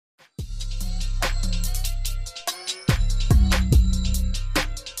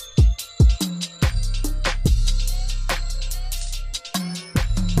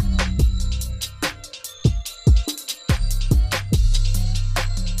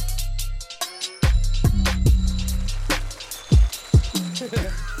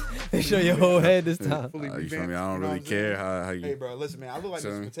They show your whole head this time. You feel me? I don't really care how you. Hey, bro, listen, man. I look like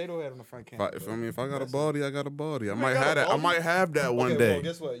this potato head on the front camera. You feel me? If I got a baldy, I got a baldy. I You might ain't got have a that. I baldy? might have that one Okay, day. well,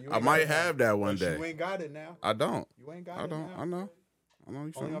 guess what? You I ain't might got it have now. that one But day. You ain't got it now. I don't. You ain't got I it don't. now. I know.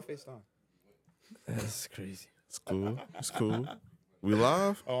 You feel Only me? on FaceTime. That's crazy. It's cool. It's cool. We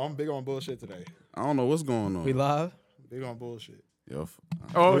live? Oh, I'm big on bullshit today. I don't know what's going on. We live? Big on bullshit. Yo,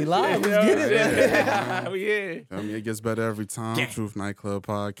 Oh, we live. Let's get it. yeah. Oh, yeah. Feel me? It gets better every time. Truth Nightclub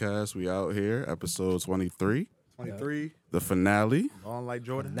podcast. We out here, episode 23, 23. the finale. On like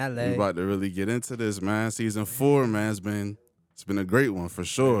Jordan. We about to really get into this, man. Season 4, man, it's been a great one for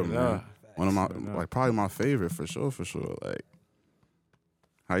sure, man. One of my probably my favorite for sure. Like,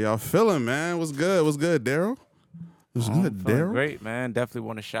 how y'all feeling, man? What's good? What's good, Daryl? What's good, Daryl? Great, man. Definitely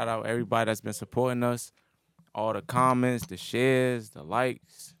want to shout out everybody that's been supporting us. All the comments, the shares, the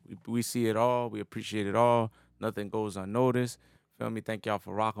likes. We see it all. We appreciate it all. Nothing goes unnoticed. Feel me? Thank y'all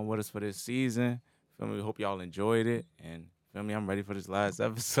for rocking with us for this season. Feel me? We hope y'all enjoyed it. And feel me? I'm ready for this last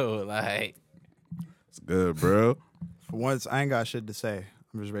episode. Like, It's good, bro. For once, I ain't got shit to say.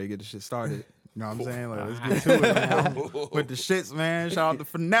 I'm just ready to get this shit started. You know what I'm saying? Like, let's get to it, man. With the shits, man. Shout out to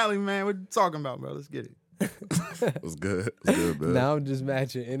finale, man. What you talking about, bro? Let's get it. It's good. It's good, man. Now I'm just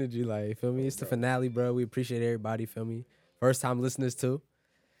matching energy, like, feel me? It's the finale, bro. We appreciate everybody, feel me? First time listeners, too.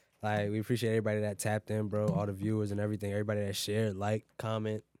 Like, we appreciate everybody that tapped in, bro. All the viewers and everything. Everybody that shared, like,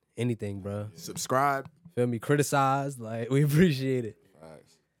 comment, anything, bro. Subscribe. Feel me? Criticized. Like, we appreciate it.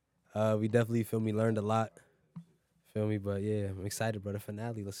 We definitely, feel me, learned a lot. Feel me? But, yeah, I'm excited, bro. The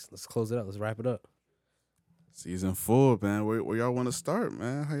finale. Let's close it up. Let's wrap it up. Season 4, man. Where y'all want to start,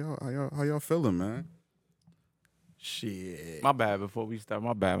 man? How y'all feeling, man? Shit. my bad before we start.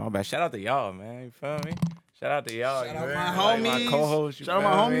 My bad. Shout out to y'all, man. You feel me? Shout out to y'all. Shout you out know, my like homies. my co-host. Shout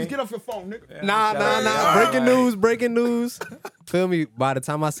out my homies. Get off your phone, nigga. Yeah, Nah. shout out to y'all. Breaking news. Feel me? By the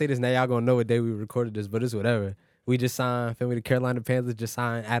time I say this, now y'all gonna know what day we recorded this, but it's whatever. We just signed, feel me? The Carolina Panthers just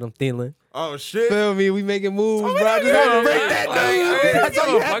signed Adam Thielen. Oh, shit. Feel me? We making moves, bro. I just had to break that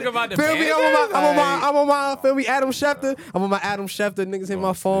news. Fuck about the Feel me? Panthers. I'm on my, feel me? Adam Schefter. I'm on my Adam Schefter. Niggas hit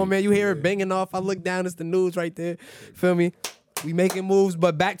my phone, man. You hear it banging off. I look down. It's the news right there. Feel me? We making moves,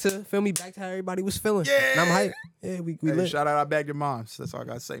 but back to how everybody was feeling. Yeah. And I'm hyped. Yeah, we Hey, lit. shout out, I bagged your moms. That's all I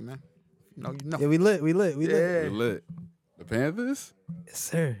got to say, man. You know. Yeah, we lit. We lit. Yeah. We lit. The Panthers? Yes,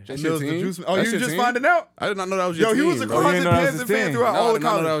 sir. That's Mills, your the team? juice man. Oh, That's you your just team? finding out? I did not know that was your Yo, team, he was a bro. closet didn't know that was Panther his fan team. throughout No, all I of did not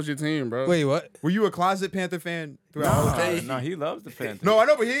know that college. was your team, bro. Wait, what? Were you a closet Panther fan throughout all of college? No, he loves the Panthers. No, I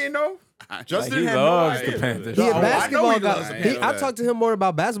know, but he didn't know. Justin he had no loves idea. the Panthers. He Oh, a I basketball know he guy. loves the Panthers. I know I that. talk to him more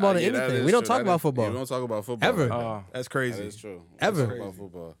about basketball than Yeah, that anything. is We don't true. talk That about is- football. We don't talk about football. Ever. Like That's that crazy. is true. Ever. We don't talk about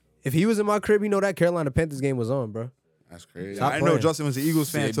football. If he was in my crib, you know that Carolina Panthers game was on, bro. That's crazy. Stop I didn't know playing. Justin was an Eagles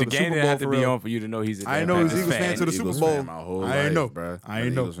fan The until the game Super didn't Bowl have to for be real. on for you to know he's a I didn't know he was Panthers Eagles fan to the Eagles Super Bowl. fan my whole I ain't life, know. bruh. I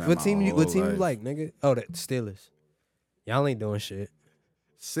ain't know. Eagles fan What my team you whole life. like, nigga? Oh, the Steelers. Y'all ain't doing shit.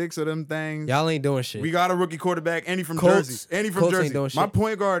 6 of them things. Y'all ain't doing shit. We got a rookie quarterback, and he from Colts- Jersey. And he from Colts ain't Jersey. doing My shit.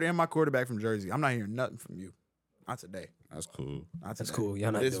 point guard and my quarterback from Jersey. I'm not hearing nothing from you. Not today. That's cool. Not That's today. cool.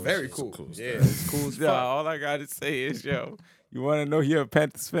 Y'all not It's doing very shit. cool. Cool Yeah, stuff. it's cool as Yeah, fuck. all I gotta say is, yo, you wanna know you're a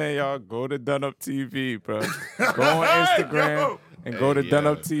Panthers fan, y'all? Go to Dun Up TV, bro. Go on Instagram Yo. and go to Hey, Dun yeah.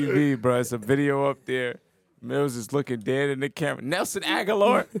 Up TV, bro. It's a video up there. Mills is looking dead in the camera. Nelson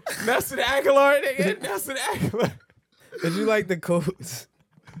Aguilar, nigga. Nelson Aguilar. Did you like the Colts?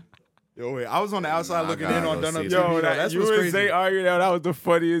 Yo, wait, I was on the outside I looking gotta in on go Dun Up see TV. that. Yo, though. that, That's you what's and crazy. Zay arguing that was the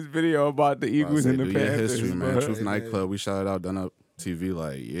funniest video about the Eagles and the Do your Panthers. history, man. bro. Truth Nightclub. We shouted out Done Up TV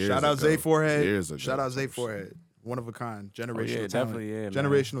like years Shout out ago. Zay Forehead. Years ago. Shout out Zay Forehead. One of a kind. Generational yeah, talent. definitely, yeah, man.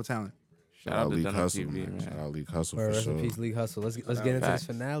 Generational talent. Shout out to League Dun Up Hustle, TV, man. man. Shout out League Hustle Or for rest sure. in peace, League Hustle. Let's get into Facts. this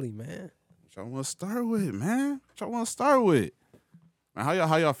finale, man. What y'all want to start with, man? What y'all want to start with? Man,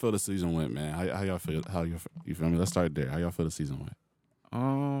 how y'all feel the season went, man? How y'all feel? You feel me? Let's start there. How y'all feel the season went?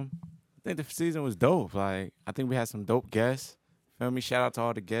 I think the season was dope. Like, I think we had some dope guests. Feel me? Shout out to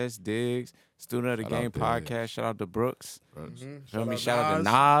all the guests, Diggs, Student of the Shout Game out podcast. Diggs. Shout out to Brooks. Brooks. Feel me? Shout out to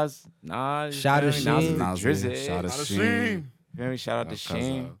Nas. Nas. Shout out to feel me? Sheen. Nas is the Nas, Drizzy. shout out Shout out to to Sheen. Feel me? Shout out to Shout out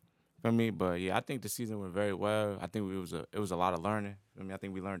Sheen. Cuzzo. Feel me? But yeah, I think the season went very well. I think it was a lot of learning. Feel me? I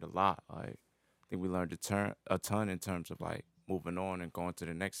think we learned a lot. Like, I think we learned a ton in terms of like moving on and going to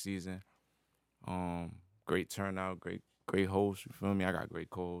the next season. Great turnout, great host. You feel me? I got great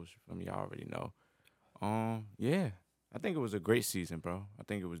co-hosts. You feel me? Y'all already know. Yeah, I think it was a great season, bro. I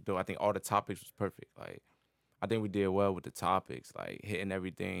think it was dope. I think all the topics was perfect. Like, I think we did well with the topics, like hitting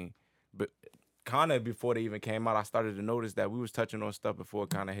everything. But kind of before they even came out, I started to notice that we was touching on stuff before it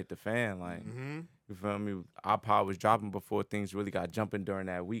kind of hit the fan. Like, you feel me? Our pod was dropping before things really got jumping during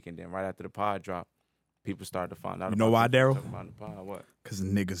that week, and then right after the pod dropped, people started to find out. You know about why, this, Daryl? talking about in the pod. What? Because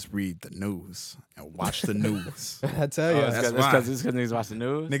niggas read the news and watch the news. I tell you. It's that's because why. niggas watch the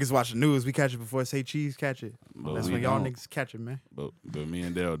news. Niggas watch the news. We catch it before Say Cheese catch it. But That's we when y'all don't. niggas catch it, man. But me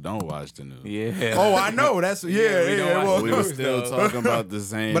and Daryl don't watch the news. Yeah. Oh, I know. That's we don't watch We the were news, still though. talking about the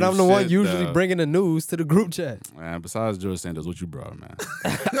same. But I'm the one shit, usually though. bringing the news to the group chat. Man, besides George Sanders, what you brought, man?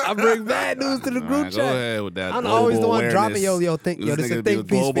 I bring bad news to the Man, group Go chat. ahead with that. I'm always the global one dropping, awareness. this nigga a be think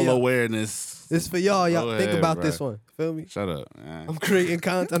piece for global y'all. awareness. This for y'all. Y'all Go think ahead, about bruh. this one. Feel me? Shut up, man. I'm creating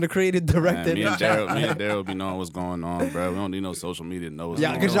content. I'm the creative director. Man, me and Daryl be knowing what's going on, bro. We don't need no social media to know what's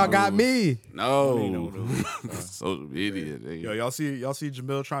Yeah, going because on. y'all got me. No. social media. Yo, y'all see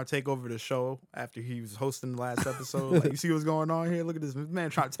Jamil trying to take over the show after he was hosting the last episode. Like, you see what's going on here? Look at this man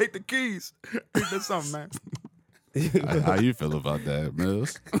trying to take the keys. That's something, man. How you feel about that,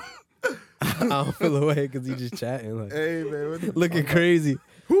 Mills? I don't feel away because he just chatting. Like, Hey, man. What the looking fuck? crazy.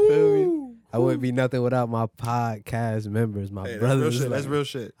 Feel me? Woo. I wouldn't be nothing without my podcast members, my Hey, that's real brothers. shit. That's like, real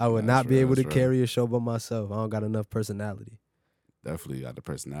shit. I would That's not be real, able to that's real. carry a show by myself. I don't got enough personality. Definitely got the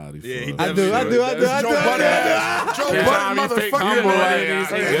personality for Yeah, he it. I do, I do, I do, I Joe do. Budden. Joe Budden, motherfucker.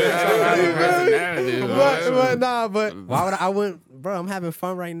 But why would I wouldn't, bro? I'm having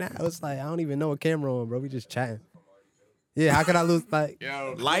fun right now. It's like I don't even know a camera on, bro. We just chatting. Yeah, how could I lose? Like,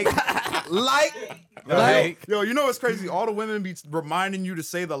 Like. Yo, you know what's crazy? All the women be reminding you to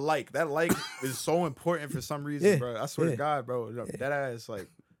say the like. That like is so important for some reason, Yeah, bro. I swear yeah. to God, bro. That ass, like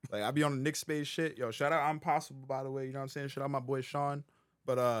I be on the Nick Space shit. Yo, shout out I'm Possible, by the way. You know what I'm saying? Shout out my boy Sean.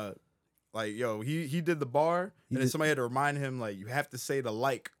 But like, yo, he did the bar, and then somebody had to remind him, like, you have to say the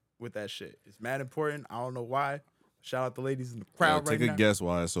like with that shit. It's mad important. I don't know why. Shout out the ladies in the crowd right Take now. a guess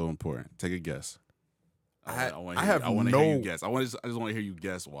why it's so important. Take a guess. I wanna have hear no- you guess. I just want to hear you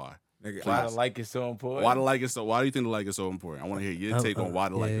guess why. Nigga, Why the like is so important? Why the like is so? Why do you think the like is so important? I want to hear your take on why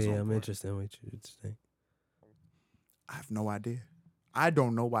the like is so I'm important. interested in what you think. I have no idea. I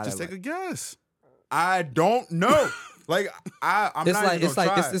don't know why. Just that take a guess. I don't know. Like I'm It's not like even it's gonna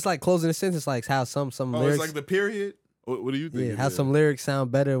like try. it's like closing a sentence. Like how some Oh, lyrics. it's like the period. What do you think? Yeah, it how is? some lyrics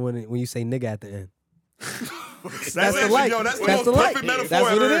sound better when you say nigga at the end. That's That's the like. Yo, that's the That's most the like. perfect metaphor That's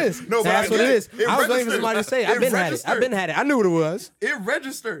what ever. it is. No, but That's I what get it is. It I was waiting for registered. somebody to say. It I've been had it. registered. I've been had it. I knew what it was. It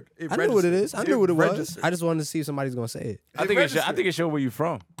registered. I knew what it is. I knew what it was. registered. I just wanted to see if somebody's gonna say it. I think it show where you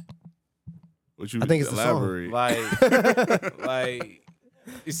from. What you I think it's the song. elaborate? Like,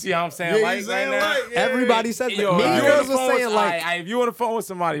 you see how I'm saying Yeah, like you right saying now? like, yeah. Everybody says Yo, that. if Mean you Girls on the was phone saying with- like. if you on the phone with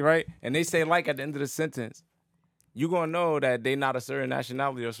somebody, right, and they say like at the end of the sentence, you gonna know that they not a certain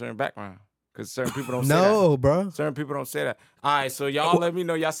nationality or a certain background. Because certain people don't say that. No, bro. Certain people don't say that. All right, so y'all let me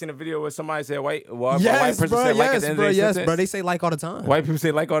know y'all seen a video where somebody said white. Well, a white Yes, person bro. said like at Yes, the end bro. of their Yes, sentence. bro. They say like all the time. White people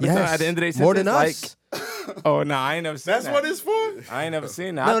say like all the time at the end of their sentence. More than like, us. oh no, I ain't never seen That's that. what it's for. I ain't never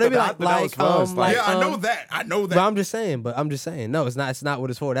seen that. No, I they thought be that- I like- thought that was like, fun. like, Yeah, I know that. I know that. But I'm just saying. No, it's not. It's not what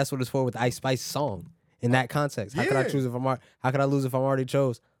it's for. That's what it's for with the Ice Spice song. In that context, how could I Yeah. choose if I'm? How could I lose if I'm already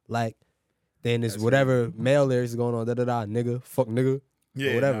chose? Like, then it's That's whatever male lyrics is going on. Da da da. Nigga, fuck nigga,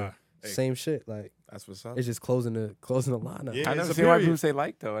 Yeah, or whatever. nah. Hey. Same shit. Like That's what's up. it's just closing the lineup. Yeah. I It's never a seen white period. people say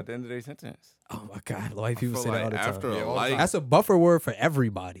like though at the end of their sentence. Oh my god, white people feel say that all like the time. after Yeah, a all the like, time. That's a buffer word for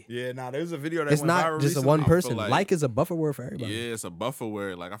everybody. Yeah, nah. There's a video that It's went not viral just a recently. one feel person. like- Like is a buffer word for everybody. yeah, it's a buffer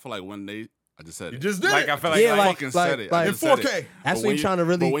word. Like I feel like when I just said You it. just did Like it. I feel like Yeah, I like- fucking said it. I like- in just said it. 4K. That's But when you're trying to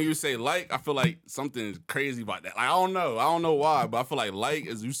really. But when you say like, I feel like something crazy about that. Like I don't know why, but I feel like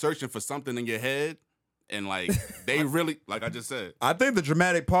is you searching for something in your head, and like they really, like I just said, I think the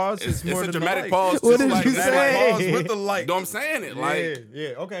dramatic pause it's is more a than the dramatic like. pause. What just did like you that. say? Pause with the like. No, I'm saying it. Like, yeah.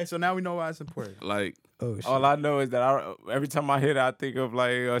 Okay, so now we know why it's important. like Oh shit. All I know is that every time I hear that, I think of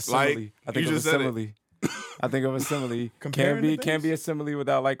like a simile. I think you of a just said it. simile. I think of a simile. Comparing the Can't be a things? simile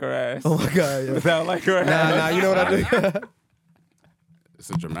without like or ass. Oh my god. Yo. Without like or Nah, ass. you know what I do? it's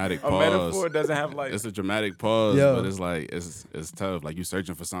a dramatic A pause. metaphor doesn't have like. It's a dramatic pause, Yo. but it's like it's tough. Like you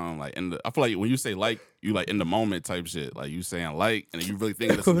searching for something. Like I feel like when you say like, you like in the moment type shit. Like you saying like, and you really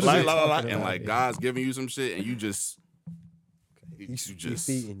thinking of some What shit, are you talking and about? like God's giving you some shit, and you just you He's just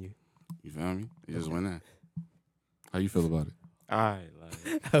feeding you. you feel me? You just went in. How you feel about it? All right,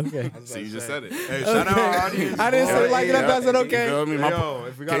 like. Okay. See, you just said it. Hey, shout out our audience. I didn't say like it up. I said You okay. feel me? Hey, My yo,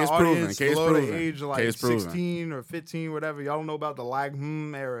 if we got an case proven, audience case below proven, the age of like case proven. 16 or 15, whatever, y'all don't know about the like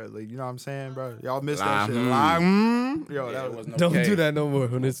era. Like, you know what I'm saying, bro? Y'all missed Like, that shit. Like, Yo, Yeah, that it was. was no Don't K. do that no more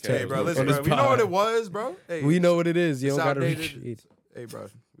on this Okay, Hey, chat. bro, on listen, this bro. We know pod. what it was, bro. Hey, We know what it is. You it's don't gotta outdated. retreat. Hey, bro,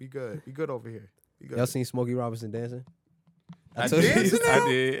 we good. We good over here. We good. Y'all seen Smokey Robinson dancing? I told you he was- I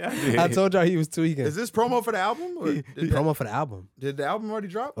did. I told y'all he was tweaking. Is this promo for the album? Or did Promo for the album. the album already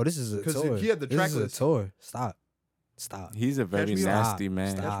drop? Oh, this is a 'Cause tour. he had the this track is a list. tour. Stop. Stop. He's a very me up. nasty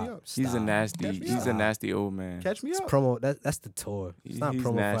man. Stop. Catch me up. He's a Stop. nasty. Catch me He's up. a nasty old man. Catch me It's up. promo. That's the tour. It's not He's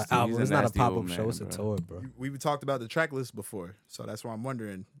promo nasty. for an album. He's a It's not a nasty pop-up old show. man, It's a bro. tour, bro. We talked about the track list before, so that's why I'm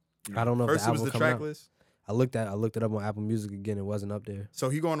wondering. I don't know if First the it was album the coming track out. list. I looked it up on Apple Music again. It wasn't up there. So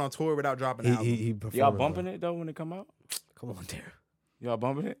he going on tour without dropping an album. He performing. Y'all bumping it though when it come out? Come on, there. Y'all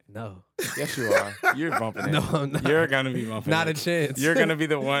bumping it? No. Yes, you are. You're bumping it. No, I'm not. You're gonna be bumping Not it. a chance. You're gonna be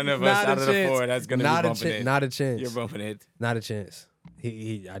the one of us Not a out of the chance. four that's gonna Not be a bumping it. Not a chance. You're bumping it. Not a chance.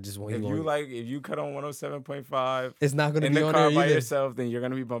 I just want. If you cut on 107.5 It's not gonna in be the on car there by either. yourself, then you're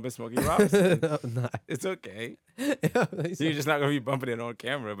gonna be bumping Smokey Robinson. No, I'm not. It's okay. You're just not gonna be bumping it on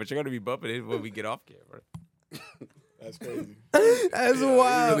camera, but you're gonna be bumping it when we get off camera. That's crazy. That's You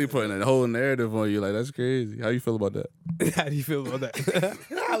wild. really putting a whole narrative on you. Like, that's crazy. How you feel about that? How do you feel about that?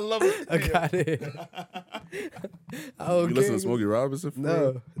 I love it. I got it. Okay. You listen to Smokey Robinson? For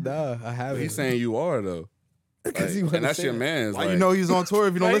real? No, I haven't. He's saying you are, though. because he Like, and that's your man. man's. Why like, you know he's on tour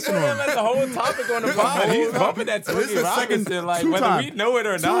if you don't listen to him? That's the whole topic on the pod. He's bumping that This is Smokey the second- Robinson, like two whether time- we know it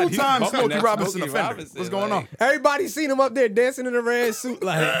or not. He's Two-time bumping Smokey that Robinson Smokey offender. Robinson, What's going like, on? Everybody seen him up there dancing in a red suit.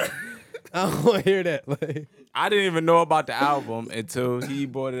 Like, I don't want to hear that. Like, I didn't even know about the album until he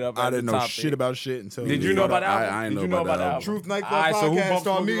brought it up. I as a didn't know topic. shit about shit until. Did you know about the album? I ain't Did know you know about about the the album. album? Truth Nightclub All right, so who podcast bumped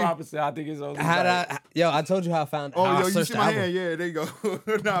on Smokey me? Robinson? I think it's over. I told you how I found. Oh, how I yo, you searched see the my album. hand? Yeah, there you go.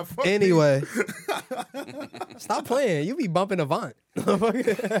 Nah, fuck me. Anyway, stop playing. You be bumping Avant.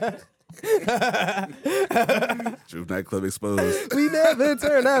 Truth Nightclub exposed. We never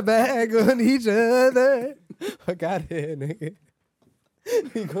turn our back on each other. Fuck out here, nigga.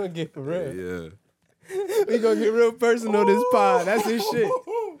 We gonna get for real. Yeah. We gonna get real personal this pod. That's his shit.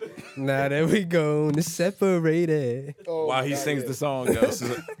 Now that we gonna separate it. While he sings the song, though.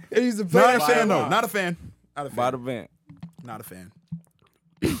 He's a Not a player. fan, though. Not a fan. Not a By the fan. vent. Not a fan.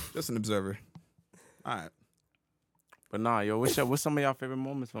 Just an observer. All right. But nah, yo, what's some of y'all favorite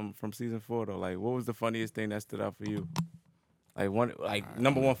moments from season 4 though? Like, what was the funniest thing that stood out for you? Like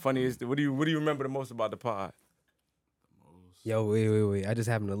number one funniest. What do you remember the most about the pod? Yo, wait. I just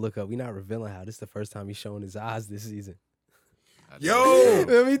happened to look up. We not revealing how this is the first time he's showing his eyes this season. Yo!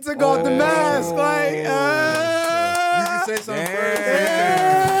 When he took off the mask, like, You can say something first.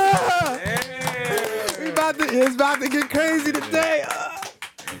 It's about to get crazy today.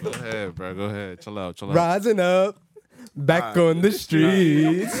 Go ahead, bro. Go ahead. Chill out. Rising up, back on the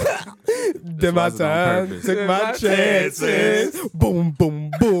streets. Did my wasn't on time, purpose. took my chances. Boom,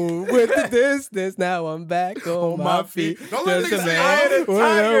 boom, boom. With the distance, now I'm back on my feet. Don't let Just a niggas say man I with a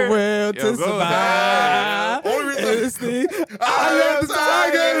will Yo, to go survive. Only reason- It's the- I am the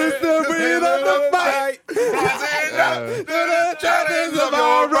tiger, it's the breed of the fight. The champions of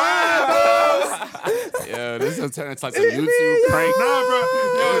our rivals. Yeah, this is turning into like some YouTube prank. Nah, bro.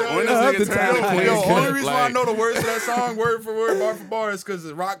 When Up this the nigga turn time. up, Yo, please, only reason why I like- know the words to that song, word for word, bar for bar, is because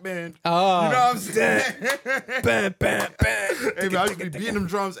it's Rock Band. Oh, You know what I'm saying? bam, bam, bam. Hey, man, I used to be beating them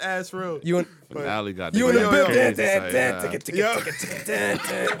drums ass for real. You and When Ali got you in the the yo, bit. yo.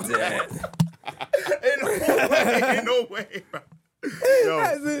 Ain't no way, bro.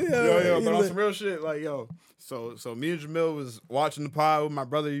 Yo, but on some real shit, like, yo. So me and Jamil was watching the pod with my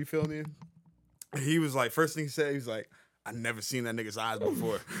brother, you feel me? And he was like, first thing he said, he was like, I never seen that nigga's eyes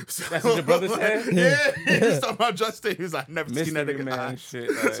before. So, That's what your brother said? Yeah, he was talking about Justin. He was like, never seen that Mystery nigga's man eyes. shit.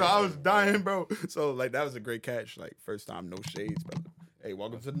 Like, So I was dying, bro. So like that was a great catch. Like first time, no shades, brother. Hey,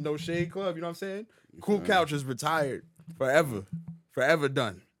 welcome to the No Shade Club. You know what I'm saying? Cool Couch is retired forever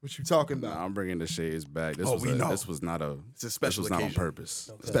done. What you talking about? Nah, I'm bringing the shades back. This Oh, was we know. This was not a. It's a special This was not on occasion.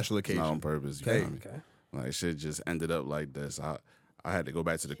 purpose. Special It's occasion. not on purpose. You Okay. feel me? Like shit just ended up like this. I had to go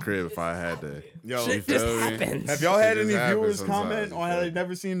back to the crib if I had to. Yo, You feel me? have y'all had Shit any just happens viewers sometimes, comment you on feel how they me?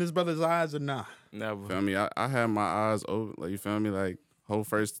 never seen his brother's eyes or nah? never. Feel me? I had my eyes open. Like you feel me? Like whole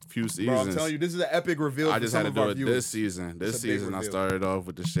first few seasons. Bro, I'm telling you, this is an epic reveal. I for just some had to of do our it viewers. this season. This It's a big season I reveal. started off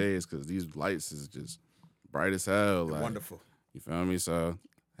with the shades because these lights is just bright as hell. Like, Wonderful. You feel me? So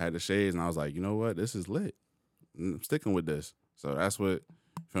I had the shades and I was like, you know what? This is lit. I'm sticking with this. So that's what,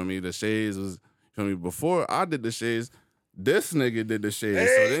 you feel me? The shades was, you feel me? Before I did the shades, this nigga did the shades. Hey.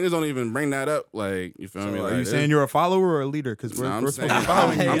 So niggas don't even bring that up. Like, you feel me? Are Like, you saying you're a follower or a leader? Because we're, Nah, I'm we're saying, supposed to be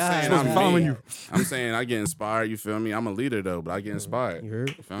following you. I'm We're saying supposed to be I'm following me. you. I'm saying I get inspired, you feel me? I'm a leader though, but I get inspired. You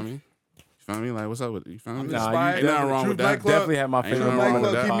heard? You feel me? You feel me? Like, what's up with you? Feel me? I'm Nah, inspired. Ain't nothing wrong Truth with that. Nightclub. Definitely had my Ain't favorite nothing Truth wrong moment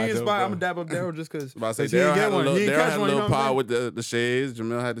with Nightclub, that. keep me pod, inspired. though, I'm bro. gonna dab up Daryl just because. But I say he ain't Daryl get had a one. little, He ain't Daryl catch had a one. You know little what I'm pod saying? with the shades.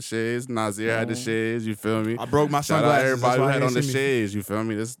 Jamil had the shades. Nazir had the shades. You feel me? I broke my Shout out sunglasses. everybody That's who why had you on the ain't see me. shades. You feel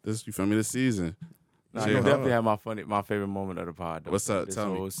me? This you feel me? This season. Nah, Shit you definitely hard. had my favorite moment of the pod. Though, What's up? This Tell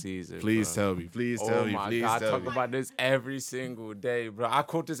me. whole season. Please bro. tell me. Please Oh tell me. my Please God, I tell talk me. about this every single day, bro. I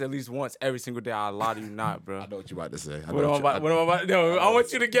quote this at least once every single day. I lie to you not, bro. I know what you about to say. What am I about? No, I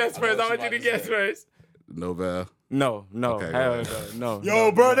want you to guess first. I want you to guess first. Nobel. No, Okay, hell go no.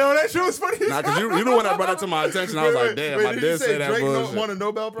 Yo, bro, no, that shit was funny. Nah, cause you the one that brought that to my attention. I was like, damn, I did did you say that Drake bullshit. won a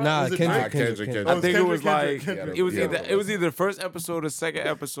Nobel Prize? Nah, Was it Kendrick. Drake? Kendrick. I think it was Kendrick. it was Yeah. either the first episode or second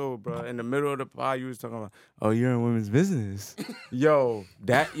episode, bro. In the middle of the pod, you was talking about, oh, you're in women's business.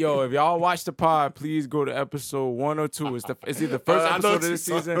 If y'all watch the pod, please go to episode 1 or 2. It's either the first I know episode what of the you're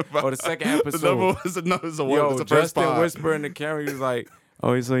season talking about. or the second The episode. number was it's the first Justin pod. whispered in the camera. He was like,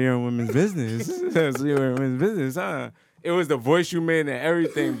 "Oh, so you're in women's business? So you're in women's business, huh?" It was the voice you made and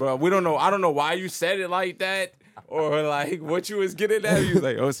everything, bro. We don't know. I don't know why you said it like that or like what you was getting at. You was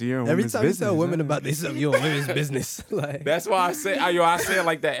like, "Oh, so you're in Every women's time you business." tell women huh? about this stuff, you're in women's business. Like That's why I say, I say it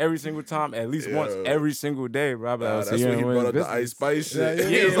like that every single time, at least once every single day, bro. I be like, "Oh, so That's you're when he in brought up women's the Ice business." Spice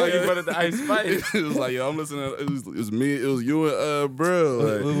shit. Yeah, it was like you brought up the Ice Spice. It was like, yo, I'm listening. It was me. It was you and bro. what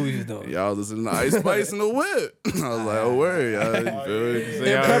Like, we was doing? y'all listening to Ice Spice in the whip. I was like, oh word, y'all. You feel me? So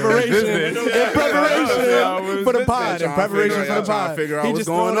In y'all preparation, in in business. preparation for the pod, in Trying to preparation figure for out- the trying to pod. figure out He what's just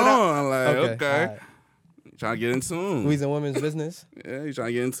going throwing it out. on. Like, okay. alright. Trying to get in tune. We's in women's business. Yeah, you trying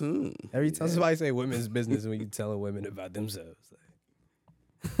to get in tune. Every time somebody say women's business, when you telling women about themselves.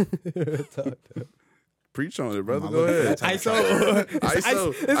 Like, talk to Preach on it, brother. I'm Go looking ahead. for that ISO, ISO.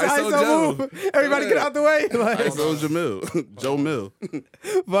 it's ISO ISO Joe. move. Everybody get out the way. Like, ISO Jamil. Joe Mill.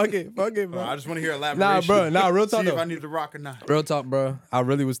 fuck it, I bro. just want to hear elaboration. Nah, bro. Nah, real talk See if though. I need to rock or not. Real talk, bro. I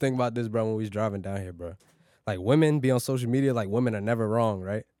really was thinking about this, bro, when we was driving down here, bro. Like women be on social media, like women are never wrong,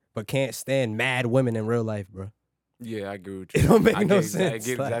 right? But can't stand mad women in real life, bro. Yeah, I agree with It you. don't make I no get sense, I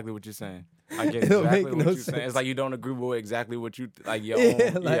get like- exactly what you're saying. I get It don't exactly make what no you're saying. sense. It's like you don't agree with exactly what you like your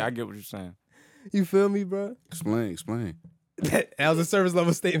Yeah, own. like- Yeah, I get what you're saying. You feel me, bro? Explain. That was a service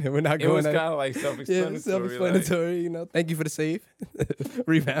level statement. We're not It going was at kind of like Yeah, self-explanatory. self-explanatory. You know, thank you for the save,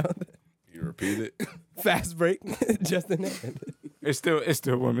 rebound, You repeat it. fast break, just in there. It's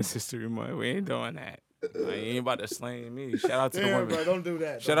still Women's History Month. We ain't doing that. I ain't about to slang me. Shout out to the Damn, women. bro, don't do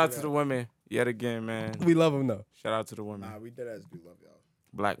that. Shout out to the women yet again, man. We love them though. Shout out to the women. Nah, we dead ass do love y'all.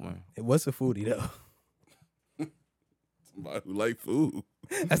 Black women. What's a foodie though? Somebody who like food.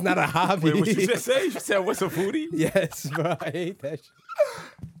 That's not a hobby. Wait, what you just say? You said what's a foodie? Yes, bro. I hate that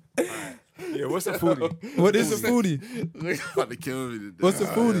shit. Yeah, what's a foodie? What is a foodie? Nigga about to kill me today. What's a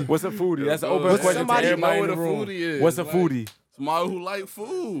foodie? What's a foodie? That's an Bro, open what's question to somebody everybody know in what the a room. foodie is. What's a Like, foodie? Somebody who like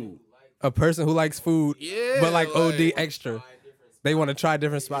food. A person who likes food, Yeah, but like OD like- extra. They want to try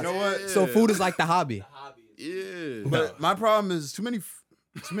different spots. You know what? So food is like the hobby. Yeah. But my problem is too many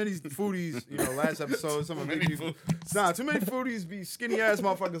foodies. You know, last episode, some of the people. Nah, too many foodies be skinny ass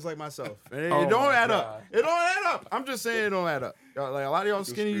motherfuckers like myself. And it Oh don't my add God. up. It don't add up. I'm just saying it don't add up. Y'all, like a lot of y'all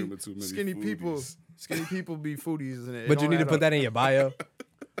screaming too many skinny people. foodies. Skinny people be foodies, and it But you don't need to add put up. that in your bio.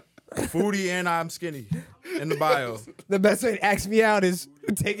 Foodie and I'm skinny in the bio. The best way to ask me out is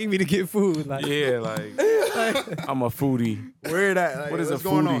taking me to get food. Like, Yeah, like I'm a foodie. Where that? Like, What is what's a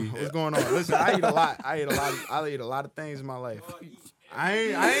going on? foodie? What's going on? Listen, I eat a lot. I eat a lot of things in my life. I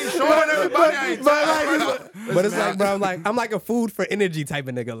ain't showing everybody. I ain't but it's like, bro, I'm like a food for energy type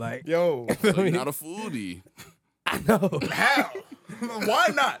of nigga. Like, Yo, So you're not a foodie. I know. how? Why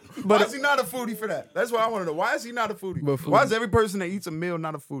not? Why is he not a foodie for that? That's what I want to know. Why is he not a foodie? But Why foodie- is every person that eats a meal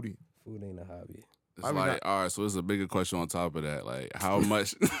not a foodie? Food ain't a hobby. It's I mean, like, all right, so it's a bigger question on top of that. Like, how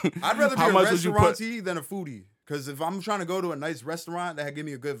much? I'd rather be how a much would you put? restaurantee than a foodie. Because if I'm trying to go to a nice restaurant that give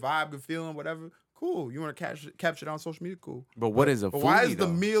me a good vibe, good feeling, whatever, cool. You want to capture it on social media, cool. But what is a But foodie? why is the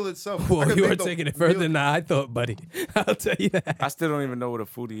though? meal itself? I Well, could you make are the taking it further meal- than I thought, buddy. I'll tell you that. I still don't even know what a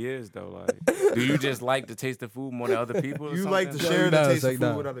foodie is though. Like, do you just like to taste the food more than other people? Or You like to something? share No, the it's taste of like food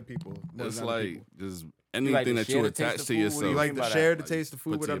that. with other people. more It's than other like people. just like anything to that share you the taste attach of to food? What do yourself. You like about to that? share the taste of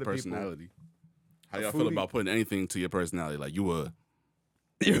food put with to your other people. personality. How A y'all feel foodie- about putting anything to your personality? Like you a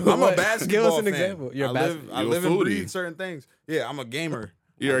I'm I'm a basketball Give us an fan. example. You're a I basketball. live You're a and breathe foodie. certain things. Yeah, I'm a gamer.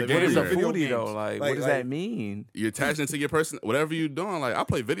 You're a I live and What is a gamer. breathe video foodie though? games. Like, Like- what does like- that mean? you're attaching to your person. Whatever you're doing. Like I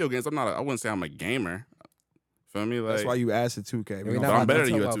play video games. I wouldn't say I'm a gamer. Feel me? Like, That's why you asked at 2K. We're We not But I'm about better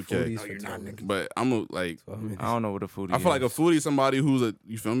to than you talk at about 2K. foodies No, for you're not, 12 minutes. but I'm a, like. 12 minutes. I don't know what a foodie I is. feel like a foodie is somebody who's a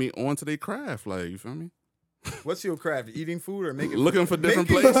you feel me on to their craft. Like you feel me. What's your craft? Eating food or making Looking for different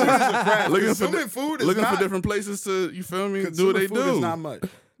Making places. food is a craft. Looking for Consuming di- food is Looking not, for different places to you feel me do consuming what they food do. is not much.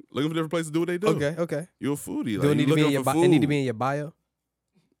 Looking for different places to do what they do. Okay. You're a foodie. Do Like, it need you to be in looking your for bio? It need to food. be in your bio.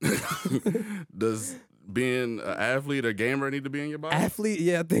 Does being an athlete or gamer need to be in your bio? Athlete?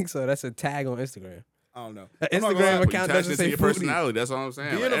 Yeah, I think so. That's a tag on Instagram. I don't know. An I'm not gonna Instagram lie, account Attach doesn't it to say your foodie. personality. That's all I'm saying.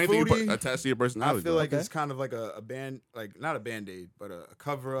 Being Like, a anything you foodie, attach to your personality. I feel like Okay. it's kind of like a band, like not a band-aid, but a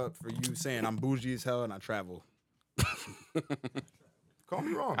cover-up for you saying I'm bougie as hell and I travel. Call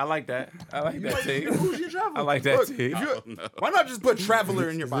me wrong. I like that. I like You that might take. be bougie and travel. I like that Look, take. if you- Why not just put traveler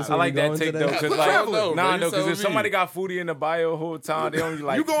in your bio? I like we that going take to though, that? because Traveler. like, No, nah, you no, because tell if me. somebody got foodie in the bio the whole time, they only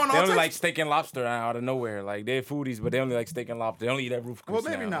like You going they all only types- like steak and lobster out of nowhere. Like they're foodies, but they only like steak and lobster. They only eat that roof Chris.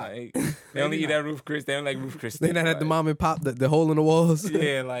 Well, maybe now. not. Like, they only eat that roof Chris. They don't like roof Chris. They steak, not at the like, mom and pop, the hole in the walls.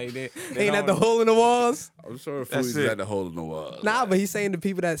 Yeah, like they Ain't at the don't- hole in the walls. I'm sure That's foodies it. at the hole in the wall. Nah, but he's saying the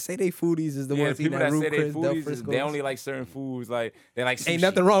people that say they foodies is the Yeah, ones the eating people that that say Ruth they Chris, Del foodies, Frisco. they only like certain foods. Like they like sushi. Ain't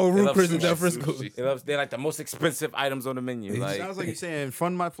nothing wrong with They Ruth love Chris and sushi. Del Frisco. Sushi. They like the most expensive items on the menu. Like Sounds like you're saying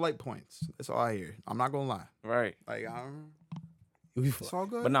fund my flight points. That's all I hear. I'm not gonna lie. right. Like We it's all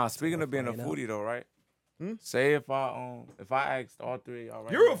good. But nah, speaking of being a flying out. foodie though, right? Hmm? Say if I asked all three of y'all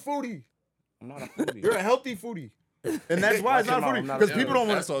right You're now, a foodie. I'm not a foodie. You're a healthy foodie. And that's why it's not a Watch foodie. him out, I'm not Because a people foodie. don't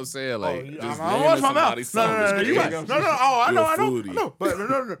want That's what I'm saying. Like, just I'm naming watch my somebody's mouth. No, something no, is no, you crazy. right. No, oh, I You're know, a I know. foodie. No,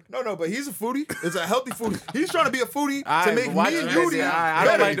 but no, but he's a foodie. It's a healthy foodie. He's trying to be a foodie to Aight, make but watch me and it, you I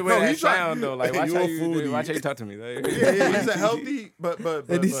don't like the way that he's trying- sound though. Like watch You how a you foodie. watch how you talk to me. Like, Yeah, he's a healthy, but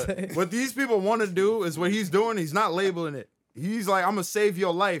What'd he say? what these people want to do is what he's doing. He's not labeling it. He's like, I'm gonna save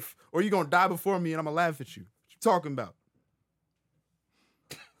your life, or you're gonna die before me, and I'm gonna laugh at you. What you talking about?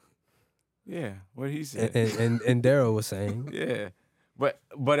 yeah, what he said. And Daryl was saying, Yeah,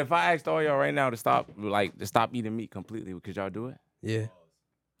 but if I asked all y'all right now to stop eating meat completely, could y'all do it? yeah.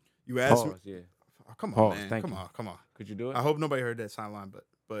 You asked me. Pause. Yeah. Oh, come on, Pause, man. thank Come you. on, come on. Could you do it? I hope nobody heard that sideline,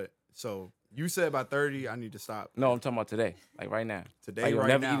 but so you said by 30, I need to stop. No, I'm talking about today, like right now. Today, Like, you'll right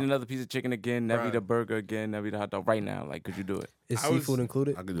never now. eat another piece of chicken again. Never Bruh. eat a burger again. Never eat a hot dog. Right now, like, could you do it? Is I was- seafood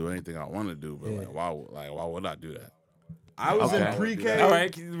included? I could do anything I want to do, but Yeah. why would I do that? I was Okay. in pre-K. All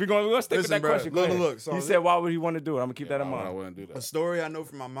right, we're gonna stick with Listen, that bruh, question. Go look, ahead. look, so he this- said, "Why would he want to do it?" I'm gonna keep that in Why would I mind. wouldn't do A that? story I know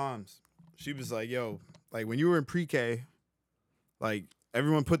from my mom's. She was like, "Yo, like when you were in pre-K, like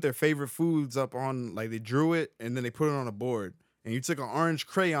everyone put their favorite foods up on, like they drew it and then they put it on a board, and you took an orange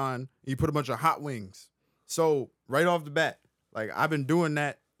crayon and you put a bunch of hot wings. So right off the bat, like I've been doing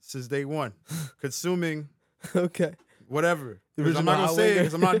that since day one, consuming Okay. whatever. 'Cause I'm Original not gonna hot say it wing.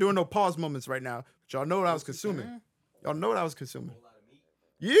 because I'm not doing no pause moments right now. But y'all know what I was consuming. Y'all know what I was consuming.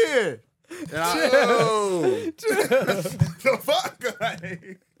 Yeah. And the fuck?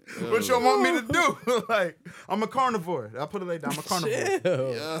 Like, what y'all want me to do? Like, I'm a carnivore. I'll put it like that. I'm a carnivore.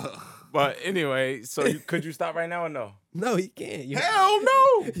 Chill. But anyway, so could you stop right now or no? No, he can't. You, Hell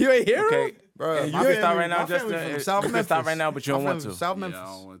no. you ain't hear him? Okay, Bro, you can stop right now, my Justin. family from You South can Memphis. stop right now, but you My don't want family from to. South Yeah, I Memphis.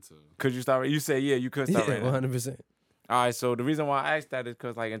 don't want to. Could you stop? You say yeah, you could stop Yeah, right now. 100%. All right, so the reason why I asked that is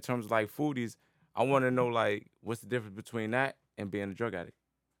because, like, in terms of like foodies, I want to know like what's the difference between that and being a drug addict.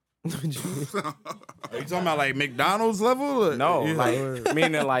 Are you talking about like McDonald's level? Or- No, Yeah. like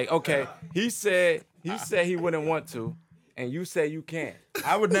meaning like okay, he said he wouldn't want to, and you say you can.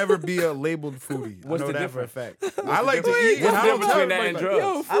 I would never be a labeled foodie. What's I know the that for a difference? fact. I like to eat. What's and I the don't difference tell between that and everybody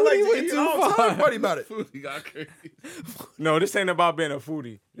drugs? about it. I like Foodie to went eat. too I don't tell far. everybody about it. Foodie got crazy. No, this ain't about being a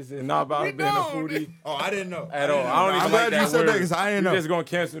foodie. This is not about being a foodie Oh, I didn't know. at all. I don't even I'm like glad that you said word. that because I didn't You're know. just gonna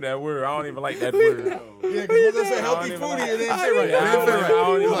cancel that word. I don't even like that word. Yeah, because once I said healthy I don't foodie, even it didn't like- fit right. It I didn't fit right.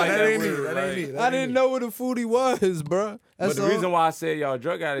 don't even Like, like that that ain't me. word, That like- ain't me. That I ain't didn't me. know what a foodie was, bro. But That's the all. reason why I said y'all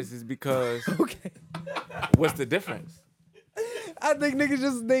drug addicts is because Okay. what's the difference? I think niggas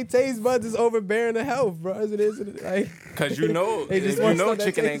just, they taste buds is overbearing the health, bro. As it is. Like, Cause you know, They if just you want know stuff that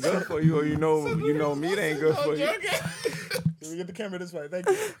chicken ain't tastes good for you, or you know meat ain't good for you. Let me get the camera this way. Thank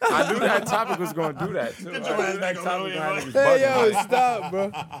you. I knew that topic was gonna do that too. I knew that topic was gonna have niggas hey, yo, bugging. stop,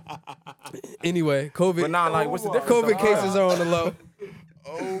 bro. Anyway, COVID. But nah, like, what's the difference? COVID though? cases are on the low.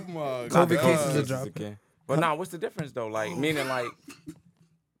 Oh my COVID god. cases are Cases dropping. again. But nah, what's the difference though? Like, meaning like,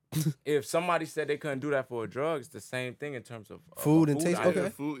 if somebody said they couldn't do that for a drug, it's the same thing in terms of Food and taste, item.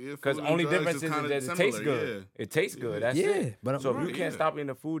 okay. Because only difference is that it tastes good. It tastes good. That's Yeah, it. but I'm So if you right. can't stop eating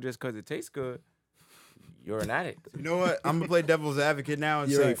the food just because it tastes good, you're an addict. You know what? I'm gonna play devil's advocate now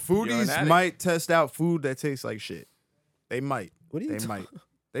and You're say right. You're an foodies addict. might test out food that tastes like shit. They might. What are you They talking- might.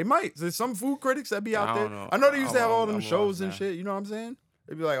 They might. There's some food critics that be out I there. don't know. I know they used to have all I'm them lost shows and now. shit. You know what I'm saying?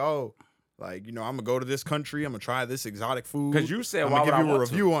 They'd be like, oh, like, you know, I'm gonna go to this country. I'm gonna try this exotic food. 'Cause you said, I'm why gonna would give I you a want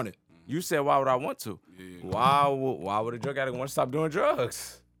to? review on it. You said, why would I want to? Why would a drug addict want to stop doing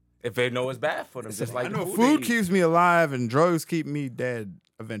drugs? If they know it's bad for them, just like I the know food food they eat. keeps me alive and drugs keep me dead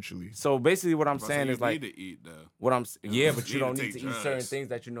eventually. So basically what I'm saying is like, need to eat though. what I'm, yeah, but you you don't need need to to take eat certain drugs. things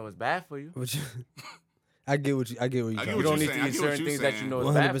that you know is bad for you. What you- I get what you. I get what you. I get trying You what to don't you're need saying. to I eat get what certain you're things that you saying. know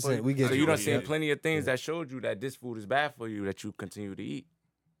is bad for 100%, you. we get So you. you done Yeah. seen plenty of things that showed you that this food is bad for you that you continue to eat.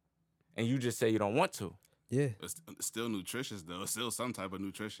 and you just say you don't want to. Yeah. It's still nutritious though. It's still some type of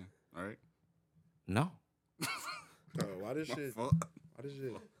nutrition. All right. No. Bro, why this shit? Fuck. Why this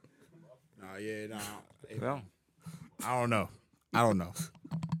shit? Nah, yeah, nah. No. I don't know. I don't know.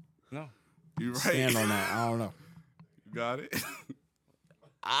 No. You right. Stand on that. I don't know. You got it.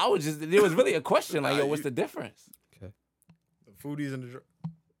 There was really a question like, yo, what's the difference? The foodies and the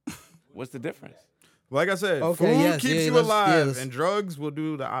What's the difference? like I said, Okay, food yes, keeps yeah, you let's- alive, let's- and drugs will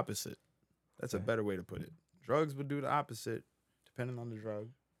do the opposite. That's a better way to put it. Drugs will do the opposite, depending on the drug.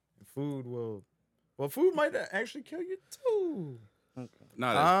 And food will, well, food might actually kill you too.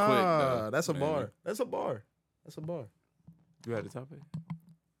 Not as quick though. That's a man. bar. That's a bar. That's a bar. You had a topic?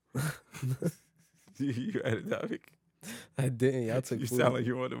 You had a topic? I didn't. Y'all took You foodie. sound like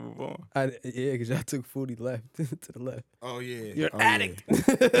you want to move on. Yeah, because y'all took foodie left to the left. Oh yeah, You're an oh, addict.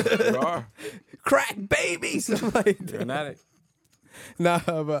 You are. Crack babies. I'm like, You're an addict. nah,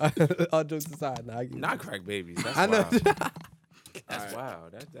 but all jokes aside, nah, I get Not crack babies. That's I know. wild. That's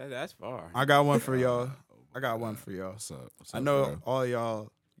wild. That's far. I got one for y'all. I got one for y'all. What's up? What's I up, know bro? all y'all,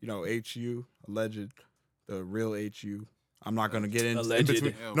 HU, alleged, the real HU. I'm not gonna get into Alleged.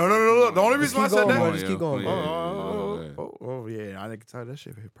 between. Yeah, No. The only reason why I keep said going, that. bro. Just keep going, bro. Oh, yeah. I didn't tell that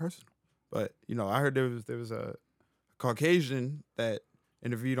shit personal. But I heard there was a Caucasian that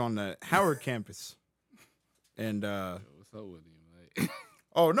interviewed on the Howard campus, and What's up with him? Like,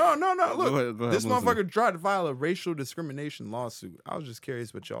 oh no, look, Go ahead, this listen. motherfucker tried to file a racial discrimination lawsuit. I was just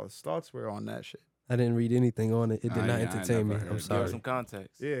curious what y'all's thoughts were on that shit. I didn't read anything on it. It did I not ain't entertain me. never heard I'm it. Give us sorry. some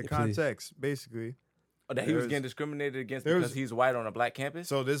context. Yeah, please. context basically. Oh, that he was There's- getting discriminated against there was- because he's white on a black campus?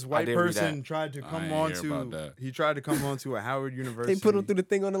 So this white did read person that. tried to I come ain't on hear to about that. he tried to come on to a Howard University. They put him through the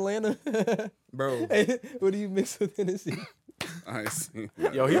thing on Atlanta. Bro. Hey, what do you mix with Tennessee? I ain't seen.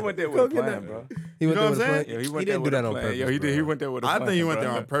 Yo, he went there Go with a get plan, that. bro. He know what I'm with a saying? plan. Yo, he went didn't there do with that a on plan. purpose. Yo, he bro. went there with a I plan. think he went bro.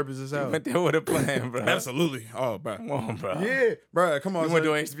 there on purpose as He hell. went there with a plan, bro. Absolutely. Oh, bro. Come on, bro. Yeah, bro. Come on. He went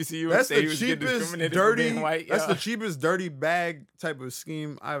to son. HBCU and That's said the he was getting cheapest discriminated for dirty. being white. That's yo. the cheapest dirty bag type of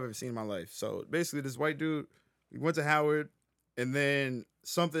scheme I've ever seen in my life. So basically, this white dude, he went to Howard, and then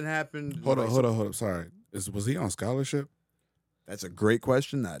something happened. Hold up. Sorry. Was he on scholarship? That's a great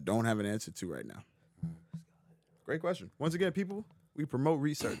question that I don't have an answer to right now. Great question. Once again, people, we promote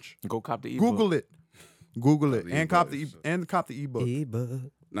research. Go cop the ebook. Google it. Google it The and cop the ebook. cop the ebook. E-book.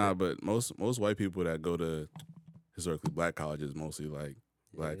 Nah, but most white people that go to historically black colleges, mostly like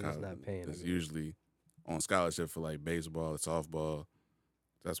black he's colleges, not paying is them. usually on scholarship for like baseball, softball.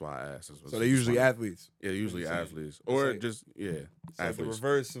 That's why I asked. So they're usually athletes. Yeah, usually What you're saying. athletes, or like- just It's like the athletes.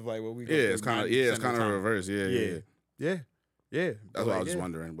 reverse of like what we. Yeah, it's kind of reverse. Yeah. Yeah. That's But, what I like, was just yeah.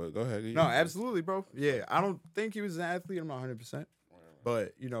 wondering. But go ahead. No, absolutely, bro. Yeah, I don't think he was an athlete. I'm not 100%.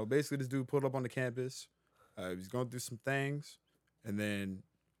 But, basically this dude pulled up on the campus. He's going through some things. And then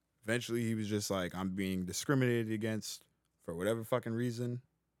eventually he was just like, I'm being discriminated against for whatever fucking reason.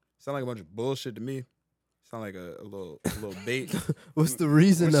 Sound like a bunch of bullshit to me. Sound like a little bait. What's the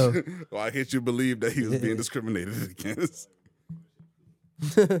reason though? Why can't you believe that he was being discriminated against?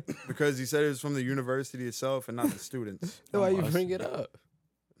 Because he said it was from the university itself and not the students. Why you Us. bring it up?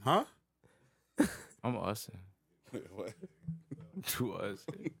 Huh? I'm ussing. What? To us.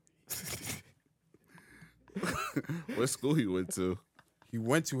 What school he went to? He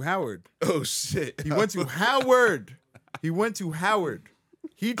went to Howard. Oh shit! He went to Howard. He went to Howard.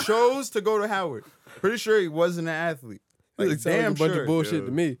 He chose to go to Howard. Pretty sure he wasn't an athlete. Like, Like, sound like damn a bunch sure. of bullshit yo.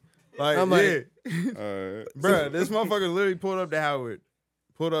 to me. Like, I'm like- yeah. Alright. Bruh, this motherfucker literally pulled up to Howard,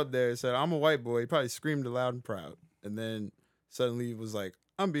 pulled up there and said, I'm a white boy. He probably screamed loud and proud. And then suddenly was like,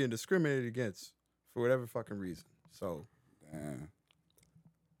 I'm being discriminated against for whatever fucking reason. So, Damn.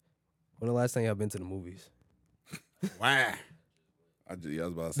 When the last time y'all been to the movies? wow. I was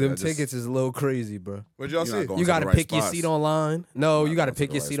about to say. Them tickets is a little crazy, bro. What'd y'all You're not see? going You to the gotta right pick your spots. seat online. No, You're you not gotta going to pick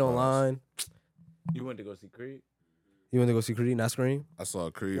the your right seat spots. online. You went to go see Creed? You want to go see Creed, not Scream? I saw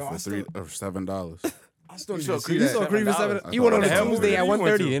Creed Yo, I for still- $7. I still You need saw to see Creed You that. saw Creed for $7. $7. You went on What the a hell Tuesday movie at you went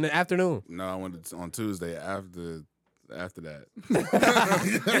 1:30 to? in the afternoon. No, I went on Tuesday after that.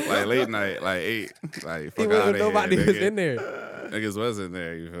 Like late night, like 8. Like He fuck went out when of nobody here, was nigga. in there. Niggas was in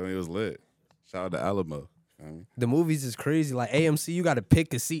there. You feel me? It was lit. Shout out to Alamo. You feel me? The movies is crazy. Like AMC, you gotta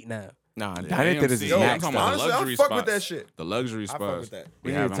pick a seat now. Nah, Yeah, dining theaters AMC. is Yo, maxed I'm talking about out. the Honestly, I luxury fuck spots. with that shit. The luxury I fuck spots. with that.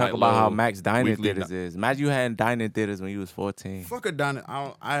 We need having, to talk like, about how little max dining weekly theaters is. Imagine you had dining theaters when you was 14. Fuck a dining.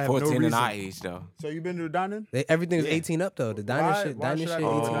 I have 14 no and reason. our age, though. So you been to the dining? Everything is Yeah. 18 up though. The diner Why- shit, why diner should I shit.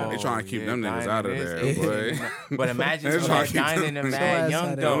 go to 18 that? up. They trying to keep them niggas dining out of is there, 18. boy. But imagine They're you trying had to keep dining them- and So mad ass young out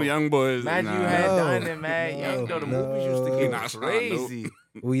of Them though. young boys. Imagine you nah. had No. dining mad young though. The movies used to No. get Nah, nah, crazy.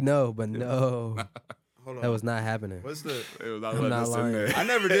 We know, but no. Hold on. That was not happening. What's the? It was not I'm letting not us in lying. there. I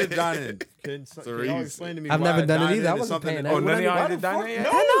never did dining. Can y'all explain to me? I've why never done it dine-in either. I is wasn't something paying that- that. Oh, none of y'all Why ain't the did dine fuck? yet?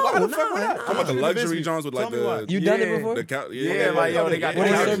 No, Hell why the no, fuck would I? nah. I'm about the Convince luxury me. Johns with like Tell me why. the You Yeah. done it before? the couch. Yeah, like, yo, they got When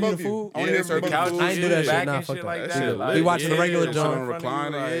they Yeah, serve you above the you. food? I wanna Yeah, hear serve above you you. the food. I ain't do that Yeah. shit. Back Nah, and fuck shit that. like That that. shit Like, We watching the regular yeah, John. on in front of you,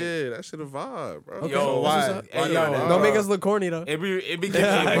 recliner. like- Yeah, that shit a vibe, bro. Okay. Yo, So why? hey, Why yo, not? Don't make us look corny though. It be I giving me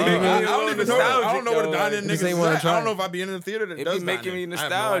don't even know. I don't know what a nostalgic, dine-in You niggas ain't is wanna at. I try don't know it. if I be in a theater that It does be making dine-in. me I have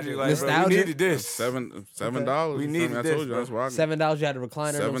no nostalgic. idea. Like, bro, Nostalgia? we needed this. $7. We You feel needed me? I this, told you that's why. $7 you had a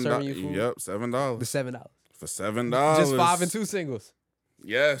recliner, no serving you food. Yep, $7 The $7. for $7. Just 5 and 2 singles.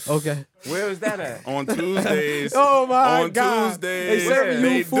 Yes. Okay. Where was that at? On Tuesdays. Oh my on God. They Tuesdays. serving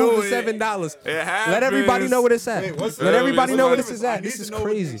they you do food for it. $7. It happens. Let everybody know what it's at. Wait, what's Let the- everybody what's know the what this difference? is I at. need This to is know what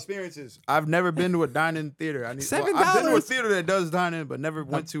the crazy. experience is. I've never been to a dine-in theater. I've been to a $7? theater that does dine-in, but never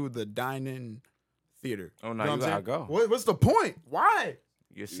went to the dine-in theater. Oh, no, know you what I'm gotta saying? go. What's the point? Why?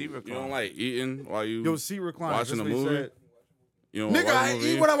 Your seat You don't recline. like eating while you Yo, seat recline. watching That's a what he movie? said. You don't Nigga, watch a I movie?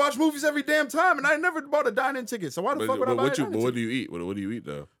 eat when I watch movies every damn time, and I never bought a dine-in ticket. So why the fuck would I buy a dine-in But what ticket? do you eat? What do you eat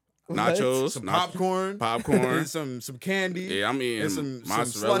though? What? Nachos, Some nach- popcorn, popcorn. and some candy. Yeah, I'm eating and some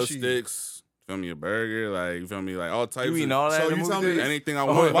mozzarella slushy. sticks. Feel me, a burger, like you feel me, like all types. You eating of all that So in the you movie tell me- theater? anything I Oh,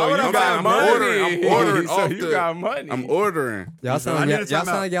 want. why would I I'm buy I'm money? ordering So off you the. got money. I'm ordering. Y'all sound I like need y'all a timeout.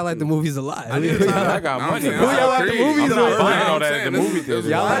 sound like y'all like the movies a lot. I need a timeout. I got money. saying, Who y'all at the Creed. movies I'm with, not bro? buying all I'm that at saying the this movie is- theater. this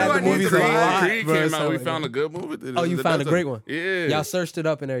is Y'all why at do the I need movies Creed? a lot, Creed bro, came out. so- We found a good movie theater. Oh, you That found a does great one. Yeah. Y'all searched it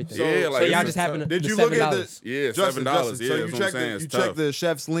up and everything. Yeah, So like, y'all it's just a happened. Did the you look at $7. the? Yeah, Justin, $7. Justin, Yeah, so that's you what I'm checked saying. you It's checked tough. the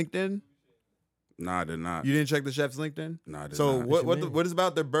chef's LinkedIn. Nah, I did not. You didn't check the chef's LinkedIn. Nah, I did So not. what is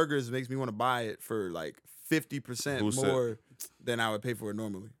about their burgers makes me want to buy it for like 50% Who said- more than I would pay for it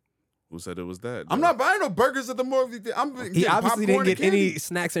normally. Who said it was that? I'm though? not buying no burgers at the movie theater. I'm He getting obviously popcorn didn't get and any candy.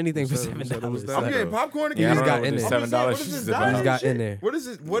 snacks or anything for Who said it $7. was that? I'm Like, getting popcorn and Yeah, candy. I don't know what this I'm just saying, $7 what is shit this is about. dine-in He's got shit? in there. What is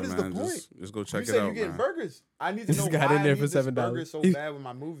it? What Yeah, is man, the point? Just go You check it said out, you getting man. burgers. I need to This know got why in there I for need this $7. burger so He- bad with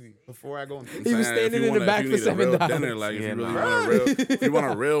my movie before I go and pay. He was Saying, if standing you in the wanna- back if you for need a real $7. dinner, like if Yeah, you really nah. want a real, if you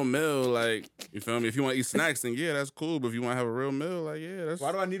want a real meal, like you feel me. If you want to eat snacks, then yeah, that's cool. But if you want to have a real meal, like yeah, that's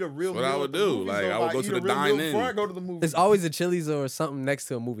Why do I need a real what meal I at would the do. movies, Like, though, I if would go eat to a the real meal dine-in. before I go to the movie. There's always a Chili's or something next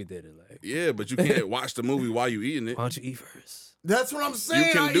to a movie theater. Like, yeah. But you can't watch the movie while you eating it. why don't you eat first? That's what I'm saying.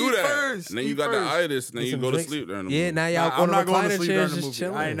 You can I do eat that, first. and then you Eat got first. the itis, and then Get you some go to drinks. sleep during the Yeah, movie. now y'all Nah, go I'm to not going to recliner sleep chairs during the just movie.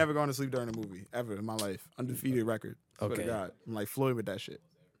 chilling. I ain't never going to sleep during the movie ever in my life. Undefeated record. Swear to Okay. God, I'm like Floyd with that shit.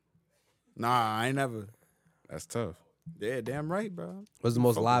 Nah, I ain't never. That's tough. Yeah, damn right, bro. What's the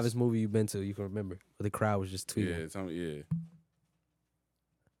most Focus. livest movie you've been to? You can remember, where the crowd was just tweeting. Yeah, tell me. Yeah.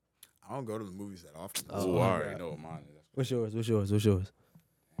 I don't go to the movies that often. Oh, Oh, I already know what mine is. What's yours? What's yours? What's yours?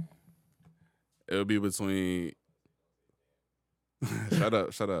 It'll be between. Shut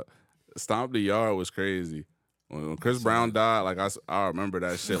up. Stomp the Yard was crazy. When Chris Brown died, like I remember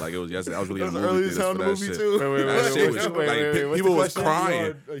that shit. Like it was yesterday. I was really in the That was movie early as theaters hell for in the that movie shit. too. That shit was like people was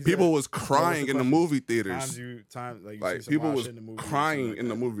crying. People was crying in the movie theaters. Like people was crying in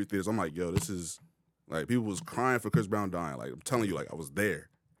the movie theaters. I'm like, yo, this is like people was crying for Chris Brown dying. Like I'm telling you, like I was there.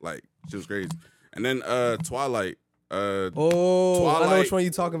 Like shit was crazy. And then Twilight. Oh, I know Twilight, which one you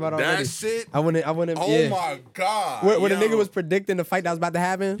talking about already. That shit. I wouldn't. Oh Yeah. my god. Where the yo. nigga was predicting the fight that was about to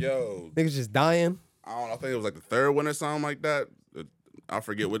happen. Yo, Niggas just dying. I don't know. I think it was like the third one or something like that. I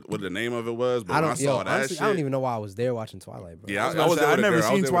forget what the name of it was, but I when I don't. saw Yo, that honestly, shit. I don't even know why I was there watching Twilight, bro. Yeah, I was there I've with a never girl. I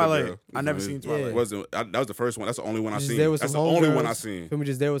seen was there with a Twilight. girl. I never You seen feel me? Twilight. That was the first one. That's the only one I Just seen. there with That's the some only one I homegirls. seen. Feel me?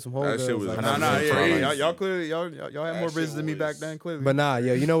 Just there with some That homegirls. shit was like, Nah, I've nah, never yeah, seen yeah, Twilight. y'all clearly y'all had That more shit business than me back was- then. Clearly, But nah,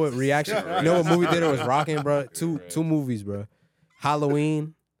 yo, you know what reaction? You know what movie theater was rocking, bro? Two movies, bro.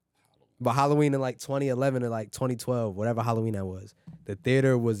 Halloween, but Halloween in like 2011 or like 2012, whatever Halloween that was. The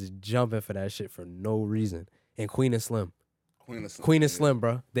theater was jumping for that shit for no reason. And Queen and Slim, Queen and Slim,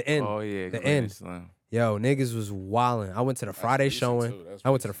 bro. The end. Oh yeah, The Queen end. and Slim. Yo, niggas was wilding. I went to the Friday showing. I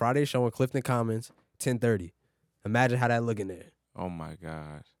went to the Friday showing, Clifton Commons, 10:30. Imagine how that looking there. Oh my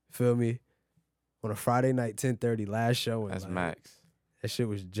god, Feel me? On a Friday night, 10:30, last showing. that's like, max. That shit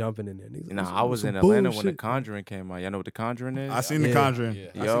was jumping in there. Niggas Nah, like, I was some in Atlanta when The bullshit. Conjuring came out. Y'all know what The Conjuring is? I seen The Yeah. Conjuring.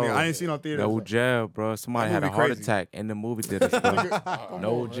 Yeah. Yo, I ain't seen no theater. No jail, bro. Somebody That had a movie heart crazy. attack in the movie theater. Bro.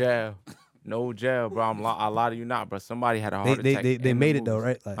 No jail. No jail, bro. I lie to you not, bro. Somebody had a heart attack. They in the made it though, movies.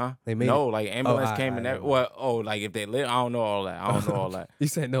 right? Like, Huh? They made no, it. like ambulance alright, came in there. alright. Well, like if they live, I don't know all that. I don't know all that. You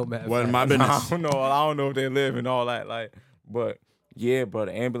said no, man. Wasn't my I business. don't know. I don't know if they live and all that. Like, but Yeah, bro,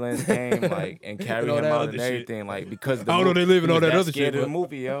 the ambulance came like and carried all him that out other and shit. everything, like because the I don't know they live in he all was that other scared shit, of the but-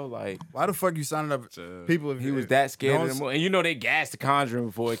 movie, yo. Like Why the fuck you signing up people? If he was that scared no of the movie, and you know they gassed The Conjuring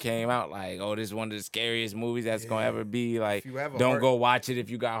before it came out. Like, oh, this is one of the scariest movies that's gonna ever be. Like, you have a don't heart- go watch it if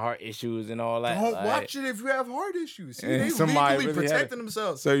you got heart issues and all that. Don't like, watch it if you have heart issues. See, And they somebody legally really had protecting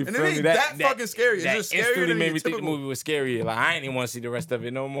themselves. So you and feel it me? ain't that fucking scary. It's That just scarier instantly than made your me think the typical. movie was scary. Like, I ain't even want to see the rest of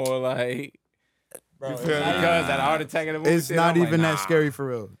it no more. Like, Bro, you it's feel me? not Because at a heart attack in the movie. It's theater, not I'm even like, that nah. scary for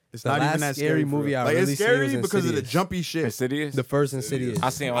real. It's The not even last that scary scary for movie real. I Like really it's seen scary was because of the Insidious. jumpy shit. Insidious. The first Insidious. I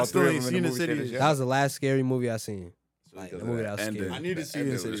seen I all still three ain't of them in seen the movie Insidious. theaters. That was the last scary movie I seen. Like Because the of movie that that was ending. scary. I need to see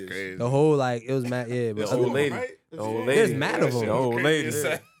Ending was Insidious. crazy. The whole like it was mad. Yeah, but The old lady. Right? The old Yeah. lady. There's mad of them. The old lady.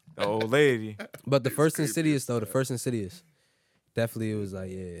 Yeah. The old lady. But the first Insidious though, the first Insidious, definitely it was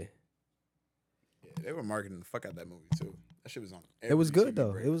like yeah, They were marketing the fuck out that movie too. That shit was on. it was every good TV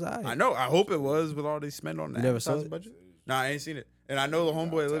though. break. It was alright. I know. I hope it was with all they spent on that. You never saw advertising it? budget? Nah, I ain't seen it. And I know the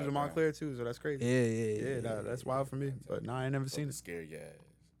homeboy lives in Montclair too, so that's crazy. Yeah. Yeah, that's wild for me. But nah, I ain't never seen it. Scary, yeah.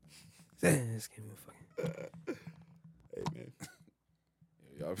 Damn, this game was fucking. Hey man.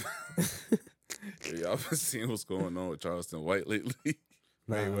 Y'all, y'all been seeing what's going on with Charleston White lately?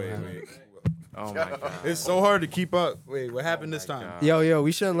 Nah, nah. Oh my god. It's so hard to keep up. Wait, what happened this time? God. Yo,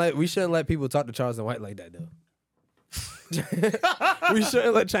 we shouldn't let people talk to Charleston White like that though. We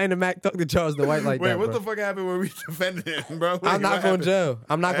shouldn't let China Mac talk to Charleston White like Wait, that. what bro. the fuck happened when we defended him, bro? Like, I'm not what going to happened? jail.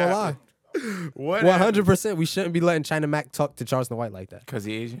 I'm not gonna lie. What? 100%. We shouldn't be letting China Mac talk to Charleston White like that. Cause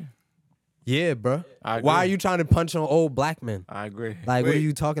he Asian. Yeah, bro. I agree. Why are you trying to punch on old black men? I agree. Like, what are Wait,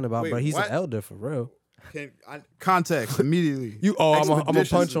 you talking about, bro? wait, He's what? an elder for real. Context immediately. I'm gonna punch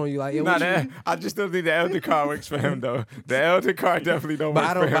Expeditiously. on you like, yo, Nah, what you- that, I just don't think the elder card works for him though. The elder card definitely don't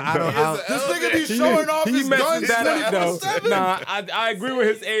But work I don't- for him. but I don't- though. I don't- This nigga be showing off He his messes guns. that up though. 24/7. Nah, I agree with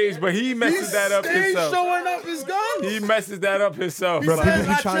his age, but he messes that up He's himself. showing off his guns. He messes that up himself. He Bro, says, people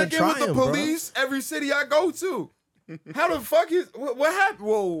be I trying to check in with try the him, bro. police every city I go to. How the fuck is what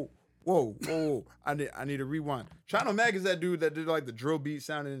happened? Whoa. I need a rewind. Chino Mag is that dude that did like the drill beat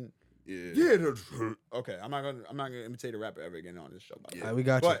sounding. Yeah. Okay, I'm not gonna imitate a rapper ever again on this show. By the way. All right, we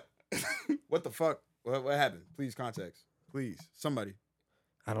got you. But what the fuck? What happened? Please context. Please, somebody.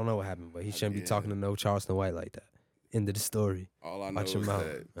 I don't know what happened, but he shouldn't be Yeah. talking to no Charleston White like that. End of the story. All I know Watch is your mouth.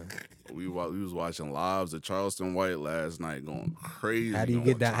 that we was watching lives of Charleston White last night, going crazy. How do you on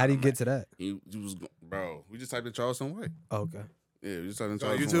get that? How do you China get to that? Mac. He was, bro. We just typed in Charleston White. Okay. Yeah, we just typed in It's on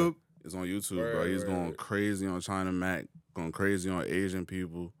Charleston YouTube? White. It's on YouTube, Word, bro. He's word, going word. crazy on China Mac, going crazy on Asian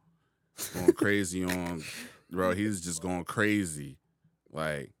people, going crazy on, bro. He's just going crazy,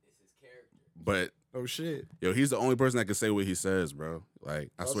 like. But Oh shit. yo, he's the only person that can say what he says, bro.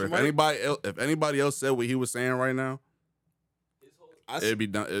 Like, I swear, Charleston if anybody else said what he was saying right now, it'd be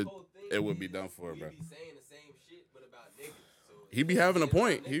done. It would be done for, bro. He be having a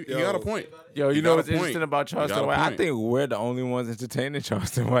point. He got a point. Yo, He you got know a what's point. interesting about He got Charleston a White? I point. think we're the only ones entertaining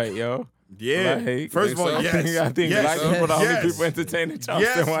Charleston White, yo. Yeah. Like, First of all, think so? yes. I think yes. black people are the only yes. people entertaining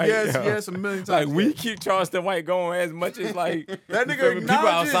Charleston White. yo. Yes, a million Like times. we yes. keep Charleston White going as much as like That you nigga feel me? People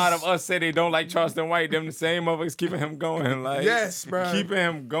acknowledges- outside of us say they don't like Charleston White. Them the same motherfuckers keeping him going. Like Yes, bro. keeping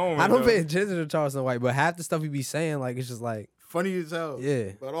him going. I don't though. pay attention to Charleston White, but half the stuff he be saying, like, it's just like, Funny as hell.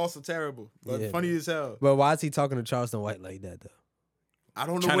 Yeah. But also terrible. But Yeah. funny as hell. but why is he talking to Charleston White like that, though? I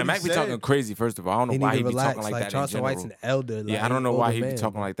don't know China what Mac he be said. talking crazy. First of all, I don't know He why need he to be relax. talking like that Charleston in White's general. an elder. Yeah, like, I don't know why older he be man,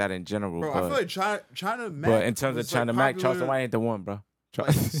 talking bro. like that in general. Bro, but, I feel like China Mac. but in terms of was, China like, Mac, popular, Charleston White ain't the one, bro. like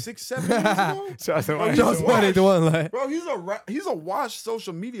 6-7 years ago. Charleston White. Charleston White ain't the one, like. Bro, he's a washed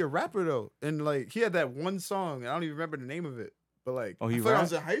social media rapper though, and like he had that one song. I don't even remember the name of it, but like Oh, he I feel like I rap?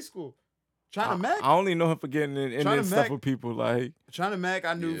 was in high school. China Mac, I only know him for getting in China and stuff Mac- with people like. China Mac.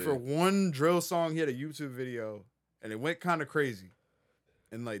 I knew Yeah. for one drill song. He had a YouTube video, and it went kind of crazy,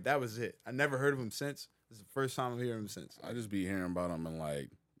 and like that was it. I never heard of him since. This is the first time I'm hearing him since. I just be hearing about him in like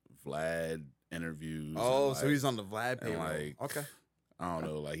Vlad interviews. Oh, and, so like, he's on the Vlad page. and, like, Okay. I don't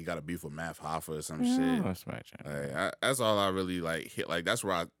know, like he got a beef with Math Hoffa or some Oh, shit. smack you. Like, that's all I really like hit. Like that's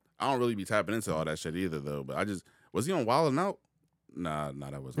where I don't really be tapping into all that shit either though. But I just was he on Wild 'N Out? Nah,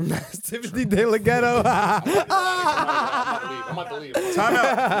 that wasn't. Timothy De Legato. I'm about to leave. Time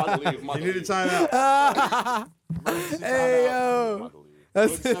out. You need to time out. Hey, yo.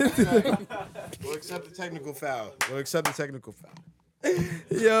 That's We'll accept the technical foul. We'll accept the technical foul.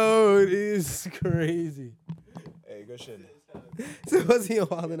 Yo, it is crazy. Hey, good shit. So was he on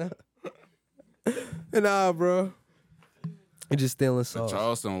Wild 'N Out? Nah, bro. He just stealing sauce.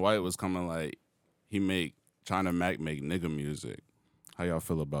 Charleston White was coming like China Mac make nigga music. How y'all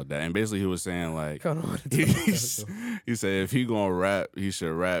feel about that? And basically he was saying like I don't know what to talk he said if he gonna rap, he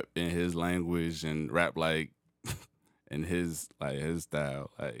should rap in his language and rap like and his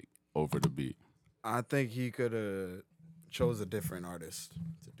style over the beat. I think he could have chose a different artist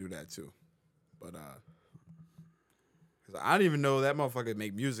to do that too, but because I didn't even know that motherfucker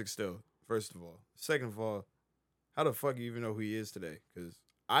make music still. First of all, second of all, how the fuck you even know who he is today? Because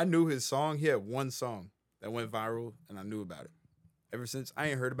I knew his song. He had one song that went viral, and I knew about it. Ever since, I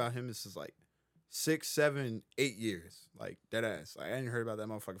ain't heard about him since like 6, 7, 8 years. Like, dead ass. Like, I ain't heard about that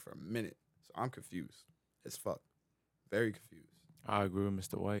motherfucker for a minute. So I'm confused as fuck. Very confused. I agree with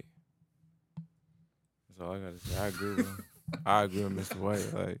Mr. White. That's all I gotta say. I agree with him. I agree with Mr.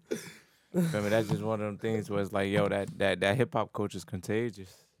 White. Like, feel me? That's just one of them things where it's like, yo, that hip hop culture is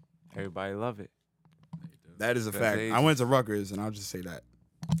contagious. Everybody love it. That is a fact. Contagious. I went to Rutgers, and I'll just say that.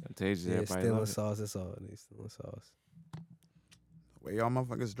 Contagious. Yeah, Everybody stealing love it. sauce. That's all. They stealing sauce. The way y'all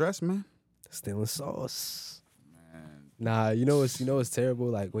motherfuckers dress, man. Stealing sauce. Man, Nah, you know what's terrible?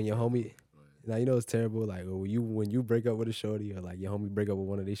 Like when your homie. Now you know it's terrible. Like when you break up with a shorty, or like your homie break up with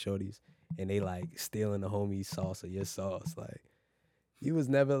one of these shorties, and they like stealing the homie's sauce or your sauce. Like you was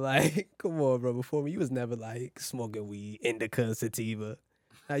never like, come on, bro. Before me, you was never like smoking weed, indica, and sativa.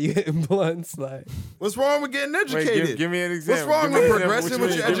 Now you hitting blunts, like. What's wrong with getting educated? Wait, give me an example. What's wrong Give me with an progressing example.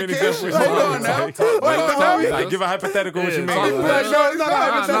 with your Give me an education? example. Hold on now. Like, Hold on now. like, give a hypothetical what you mean. talk, Like, no, it's not a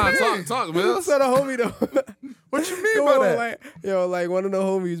hypothetical. talk, Will. What's that a homie though? What you mean Come by on, that? like one of the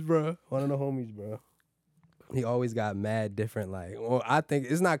homies, bro. He always got mad different, like, well, I think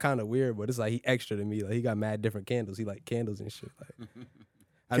it's not kind of weird, but it's like he extra to me. Like he got mad different candles. He like candles and shit. Like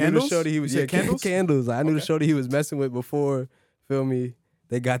I knew the Candles? shorty he was You said candles? candles. Like, I knew the Okay. shorty he was messing with before, feel me,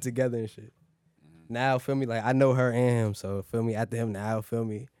 they got together and shit. Now, feel me, like I know her and him, so feel me, after him now, feel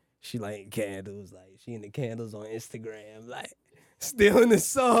me, she like candles, like she in the candles on Instagram, like stealing the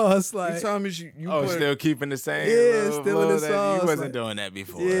sauce, You like telling me you Oh, put still keeping the same. Yeah, little still in flow the that sauce, You wasn't like- doing that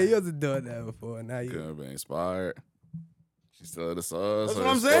before. yeah, you wasn't doing that before. Now you, Could have been inspired. She still the sauce. That's or what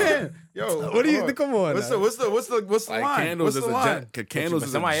I'm the sauce. saying. Yo, what do you? hold on. Come on, What's now. the Like line? candles What's is the a line? candles is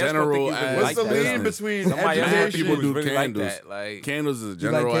a somebody else gonna general think you really ass What's like the that. lean business. between Somebody else had education? people do really candles. Like that. Like, Candles is a like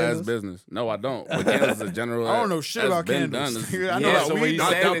general ass candles? business. No, I don't. But candles is a general. I don't know shit that's about been candles. done. I know yeah, about so weed. what he's though.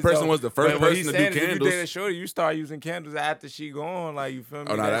 That saying is, person though, was the first what he's person to do saying is if candles. you date a shorty, you start using candles after she gone. Like, you feel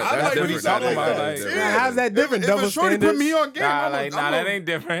me? Oh, no, That's I like what when he's he talk talking like about. that. Like, Yeah. How's that different? If Double a shorty put standards? me on game, that ain't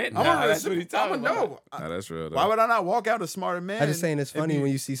different. I'm Nah, a that's what he's talking I'm about. know. Nah, that's real. Though. Why would I not walk out a smarter man? I'm just saying it's and funny be-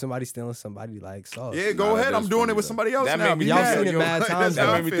 when you see somebody stealing somebody like sauce. Yeah, go Nah, ahead. that I'm is doing funny, it with though. somebody else That now. made me Be Y'all mad. seen it mad times, That's how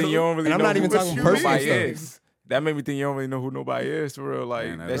That I made me feel. think you don't really And I'm know not even who talking nobody personal stuff. is. That made me think you don't really know who nobody is for real. Like,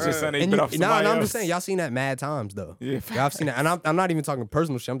 Man, that's that's just something they And bit you, off nah, somebody I'm else. just saying, y'all seen that mad times though. Yeah, Y'all have seen that, and I'm not even talking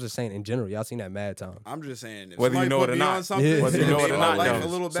personal shit. I'm just saying in general, y'all seen that mad times. I'm just saying, if Whether you somebody know put it or me not. on something, Yeah. whether you you know know it or my not, life though. a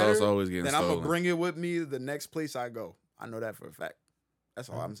little So it's better, always getting then I'm gonna stolen. bring it with me the next place I go. I know that for a fact. That's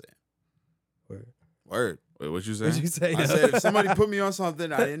all I'm saying. Word. Word. Wait, what you What'd you saying? say? I said if somebody put me on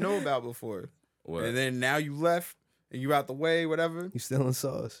something I didn't know about before, What? and then now you left and you out the way, whatever. You stealing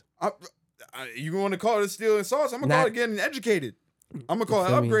sauce? You want to call it stealing sauce? I'm gonna Now- call it getting educated. I'm gonna call it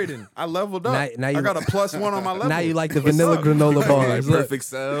feel me? upgrading. I leveled up. Now you- I got a +1 on my level. Now you like the What's vanilla up? granola Like bars. Look, perfect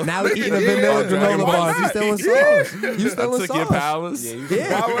cell. now we eating the Yeah, vanilla yeah, granola why bars. You not? stealing Yeah. sauce? You I stealing took sauce? your powers.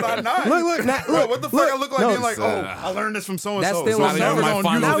 Yeah. Why would I not? Look, now, Bro, look. what the fuck I look like no, being like, oh, uh, I learned this from so and That's so. stealing not even sauce. my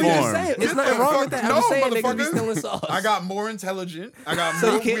final Now we just form. saying it's Get nothing the wrong fuck- with that. I'm no, just saying niggas be motherfucker. stealing sauce. I got more intelligent. I got So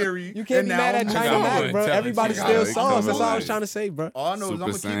more you can't weary. you can't and be now mad I'm at China moving Mac, on. bro. Everybody Yeah, steals yeah, sauce. That's all I yeah. was trying to say, bro. All I know is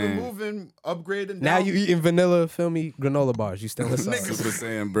I'm Super gonna keep it Saiyan. moving, upgrading. Now down. you eating vanilla, feel me, granola bars. You stealing sauce. Super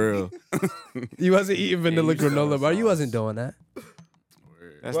Saiyan, bro. You wasn't eating vanilla you stealing granola bar. You sauce. wasn't doing that.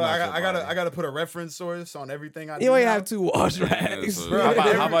 That's Well, not I your body. gotta put a reference source on everything I do. You ain't now. have two wash racks. so- Bro, How about,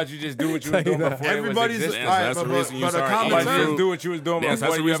 every- how about you just do what you was doing Like, before Everybody's it was all That's right, the but reason you a start common eating How about you term. just do what you was doing Yes, before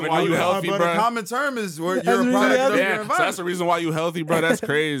that's the you reason ever why knew you that? healthy, But bro. a common term is where That's you're a really product of healthy. your Yeah, so that's environment. the reason why you healthy, bro. That's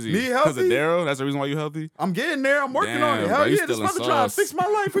crazy. Me Because of healthy? Daryl? That's the reason why you healthy? I'm getting there. I'm working on it. Damn, Hell bro, you yeah, this stealing mother trying to sauce. fix my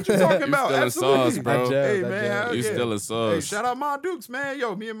life. What you talking You about? stealing Absolutely. sauce, bro. Hey That man, gel. hell You yeah. stealing Hey, sauce. shout out my Dukes, man.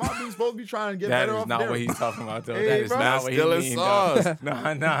 Yo, me and my Dukes supposed to be trying to get That better is off not there. what he's talking about, though. Hey, That is bro. not what he Stealing mean, sauce. though.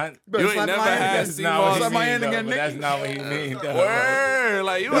 No, not. Better You ain't slap never my hand had again. That's sea not what moss. he Slap my mean, hand though. again, But that's Nick. not what he mean, though. Word.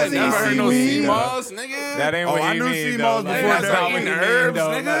 Like, you ain't he never heard no seaweed? sea moss, nigga. That ain't Oh, what I he knew mean, sea though. moss Like, before that's that. not what Eating he mean, herbs, though.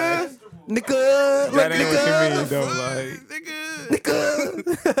 nigga. Nigga, That ain't what you mean, Fuck, though. Like,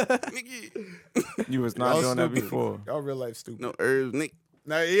 nigga. you was not Y'all doing that stupid. before. Y'all real life stupid. No herbs, Nick.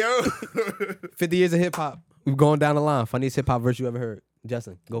 Now, yo. 50 years of hip hop. We've gone down the line. Funniest hip hop verse you ever heard.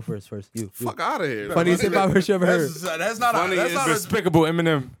 Justin, go first. You. Fuck out of here. Funniest hip hop verse you ever heard. That's not a Despicable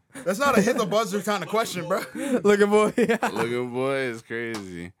Eminem. that's not a hit the buzzer kind of question, bro. Looking boy. Looking boy is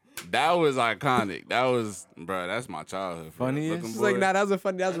crazy. That was iconic. That was, bro. That's my childhood. Funniest? Looking It's boy, like, nah, that was a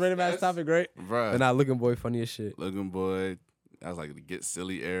funny, that was a random ass topic, right? bro. But nah, looking boy, funny as shit. Looking boy. That was like the Get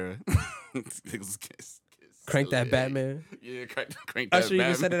Silly era. Crank that Batman. Yeah, crank that Usher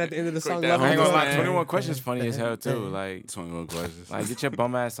even said it at the end of the Crank song. that Love I ain't gonna Homeless lie, Man. 21 Questions funny as hell too. Like 21 questions. Like, get your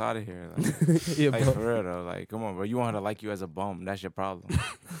bum ass out of here. Like, Yeah, like bro. for real though. Like, come on, bro. You want her to like you as a bum? That's your problem.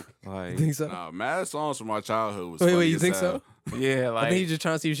 Like, Think so? Nah, mad songs from my childhood was Wait, funny you as think hell. so? yeah, I like think he's just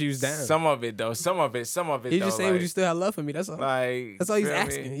trying to see if she was down. some of it though. Some of it. He's though, just saying, like, would you still have love for me? That's all. like, That's all he's feel me?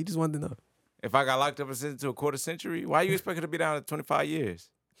 asking. He just wanted to know. If I got locked up and sent to a quarter century, why you expect her to be down to 25 years?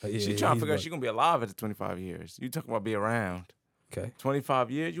 Oh, yeah, She yeah, trying to he's figure out bugged. she gonna be alive after 25 years. You talking about be around. Okay.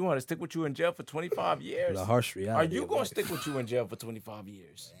 25 years? You want to stick with you in jail for 25 years? The harsh Are reality. you of gonna life. stick with you in jail for 25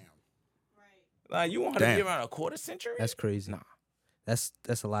 years? Like, you want her to be Damn. around a quarter century? That's crazy. Nah. That's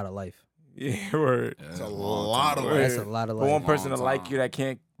a lot of life. Yeah, word. Yeah, It's a long lot time, of bro. That's a lot of For one life. person to Long like time. you that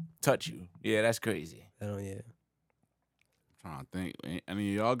can't touch you. Yeah, that's crazy. I don't. Yeah. Trying to think. Any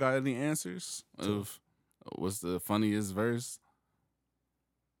of y'all got any answers of what's the funniest verse?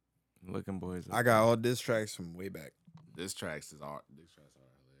 Looking boys. I got all diss tracks from way back. Diss tracks are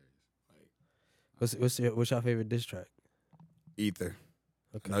hilarious. What's your favorite diss track? Ether.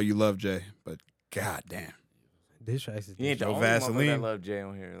 Okay. I know you love Jay, but goddamn. Diss tracks is He ain't the No only motherfucker that Vaseline. love Jay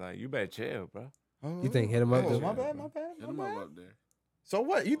on here. Like, you better chill, bro. You think hit him up, though? My bad, my bad, Hit my 'em bad. up there. So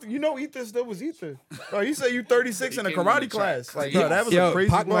what? You know Ether still was Ether. Bro, you say you 36 in a He came on the karate class. track. Like, bro, that was Yo, a crazy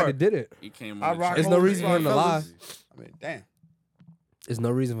Pac might bar. have did it. He came I on the rock track. There's no hoes reason for him to fellas. lie. I mean, damn. There's no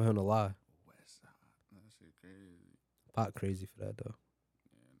reason for him to lie. West Side. That shit crazy. Pac crazy for that though.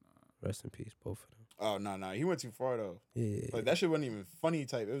 Rest in peace, both of them. Oh, no. He went too far, though. Yeah. Like, that shit wasn't even funny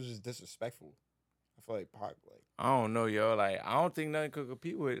type. It was just disrespectful. I feel like Pac, like, I don't know, yo. Like, I don't think nothing could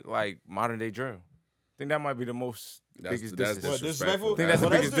compete with, like, modern day drill. I think that might be the most biggest that's distance. what, disrespectful? I think that's the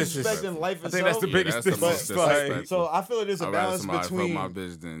Well, biggest disrespecting life I think that's the itself. biggest that's the distance. most But, disrespectful. so I feel like there's a I'd rather balance somebody fuck between. my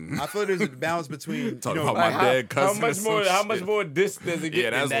bitch than I feel like there's a balance between. Talk you know, about my like, dead cousin. or some How much shit. more distance it get Yeah,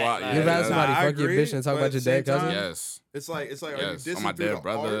 that's than that? wild. Like, You'd rather Yeah, somebody nah, I fuck your agree, bitch and talk but about at your the same dead cousin? time, Yes. It's like are you Yes. dissing On my through dead the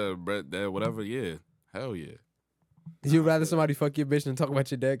brother, art? dead whatever, yeah. Hell yeah. You'd rather somebody fuck your bitch than talk about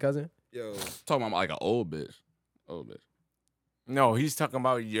your dead cousin? Yo, Talking about like an old bitch. Old bitch. No, he's talking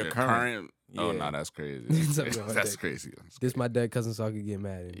about your current. Oh, Yeah. no, that's crazy. Talking about That's that. crazy. This my dead cousin, so I could get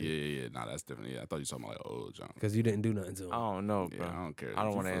mad at Yeah, you. yeah, yeah. Nah, that's different. Yeah, I thought you were talking about like old John. Because you didn't do nothing to him. I don't know, bro. Yeah, I don't care. I don't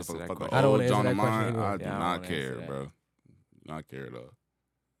If you wanna fuck- answer fuck- that fuck question. an I don't old wanna answer John that of question mine, anyway. I do Yeah, I don't not wanna care, answer that. bro. Not care at all.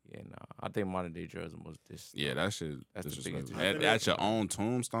 Yeah, no. I think modern day drill is the most dis. Yeah, that shit. That's the biggest Disrespectful. At your own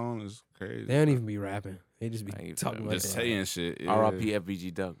tombstone is crazy. They don't even be rapping. They just be I ain't talking even about Just that. saying shit. Yeah. R.I.P.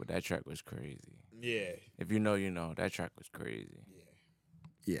 FBG Duck, but that track was crazy. yeah, If you know, you know. That track was crazy.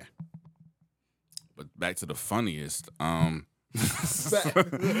 yeah. But back to the funniest. Word.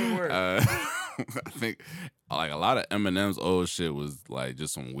 I think like a lot of Eminem's old shit was like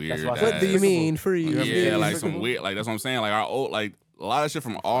just some weird. why I said What do you ass- mean, free? Yeah, like some weird. Like that's what I'm saying. Like our old, like a lot of shit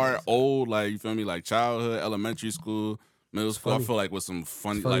from our old, like you feel me, like childhood, elementary school, middle school. funny. I feel like with some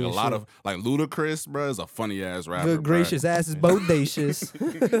funny, It's funny like a as lot shit. of like Ludacris, bro, is a funny ass rapper. Good gracious, ass is bodacious.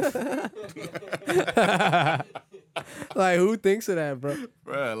 Like, who thinks of that, bro?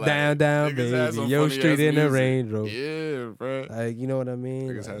 Bruh, like, Down, down, niggas had baby. some Yo, funny street ass in the music. Range Rover. Yeah, bro. Like, you know what I mean?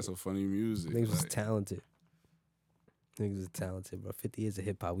 Niggas Like, had some funny music. niggas was like, talented. Niggas was talented, bro. 50 years of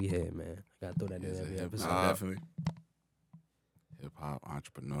hip hop we had, man. I gotta throw that in Years of every hip-hop. episode. Definitely. hip hop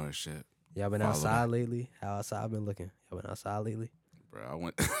entrepreneurship, Y'all been Follow outside that. lately? How outside been looking? Y'all been outside lately? bro. I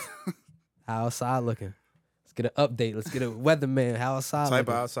went. How outside looking? Let's get an update. Let's get a weatherman. How outside Type of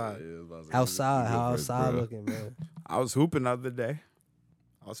looking? outside. Outside. How You go first, outside bro. looking, man? I was hooping the other day.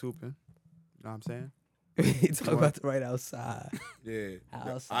 You know what I'm saying? We talk about the right outside. Yeah.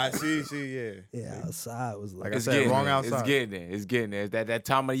 Outside. I see, yeah. Yeah, outside was Like like I It's said, getting wrong there. outside. It's getting there. It's getting there. It's that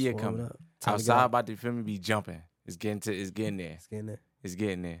time of the year warming coming. up. Time to get Outside out. about to feel me be jumping. It's getting there. It's getting there. It's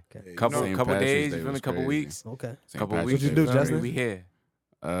getting there. Okay. Yeah, you Couple know- St. couple Patrick's days, Day you feel me? was Couple crazy. weeks. Okay. St. Couple Patrick's weeks. What'd you do, feel me? Justin? We here.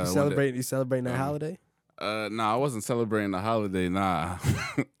 You one celebrating that um, holiday? No, I wasn't celebrating the holiday. Nah,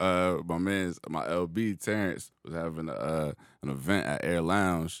 my LB Terrence was having an event at Air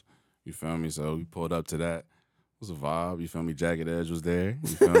Lounge. You feel me? So we pulled up to that. It was a vibe. You feel me? Jagged Edge was there. You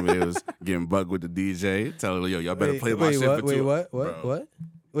feel me? It was getting bugged with the DJ, telling yo, y'all better play my shit what? for Wait, two. what? Bro. What?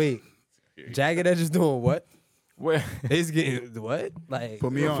 Wait. Jagged Edge is doing what? Where? They's getting what? Like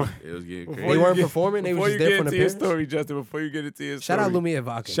Put me on. It was getting they crazy. weren't performing. They Before were you just there get for an into your appearance. story, Justin. Before you get into your Shout out story. Lumia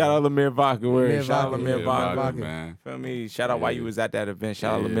Vodka. Shout out Lemire Vodka. Word. Lemire Shout out Vodka. Lemire Yeah, Vodka. Vodka. man. Feel me? Shout out why you Yeah. was at that event.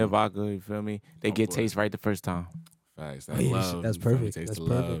 Shout out Yeah. Lemire Vodka. You feel me? They My get boy. taste right the first time. Facts. Oh, That yeah, love. that's you feel me? perfect. Taste That's the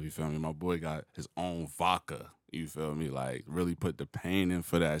perfect. love. You feel me? My boy got his own vodka. You feel me? Like really put the pain in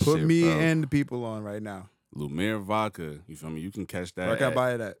for that shit. Put me bro. and the people on right now. Lumiere vodka. You feel me? You can catch that. Where can I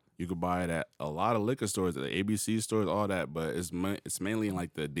buy it at? You can buy it at a lot of liquor stores, the ABC stores, all that. But it's mainly in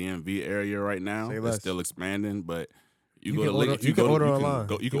like the DMV area right now. Say It's less. still expanding, but You can order online.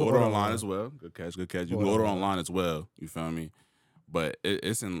 You can order online as well. Good catch. You can order online as well. You feel me? But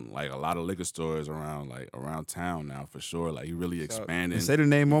it's in like a lot of liquor stores around town now for sure. Like he really expanding. Say the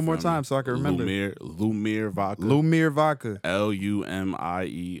name one more feel me? time so I can remember. Lumiere vodka. Lumiere vodka. Lumiere.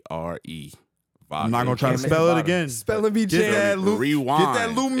 Vodka. I'm not gonna try to spell it again. Spelling bee Get that, Rewind get that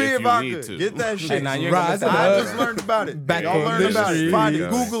if Lumiere you vodka. need to. Get that shit. Hey, now you're Rise gonna up. I just learned about it. Back Y'all on learned about history. it. Find it. Yeah.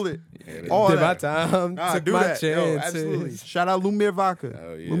 Google it. Yeah, All Did my that. time. Nah, Took do my that. Yo, chances. absolutely. Shout out Lumiere vodka.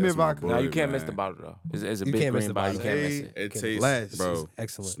 Hell yeah, Lumiere that's my vodka. boy. Now you can't miss man. the bottle though. It's a You big can't miss green the bottle. You bottle. can't miss it. It Okay. tastes, Last. bro.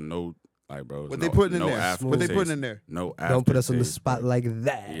 Excellent. It's no, like, bro. What they putting in no there? aftertaste. What they putting in there? No Don't put us on the aftertaste, spot bro. like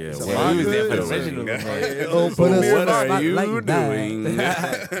that. Yeah, So what why are you you there for the doing? original? Don't So put us on what the are spot you like doing?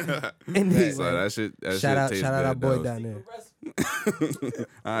 that. Anyway, So that shit shout out tastes our good, boy though. down there. All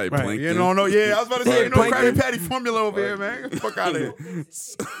right, Right. Plankton. You don't know. Yeah, I was about to say, you know, Plankton. Krabby Patty formula over here, man. Get the fuck out of here.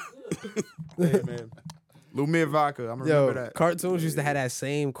 Hey, man. Lumiere vodka. I'm gonna remember Yo, that. cartoons used to have that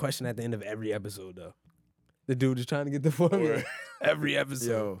same question at the end of every episode, though. The dude is trying to get the formula every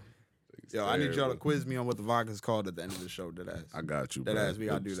episode. Yo, I need y'all to quiz me on what the vodka's called at the end of the show. Dead ass. I got you, Dead bro. ass, we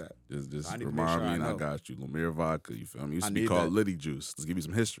gotta do that. Just I need to make remind sure me, I and I know. got you. Lumiere vodka, you feel me? Used I to be need called that. Liddy Juice. Let's give you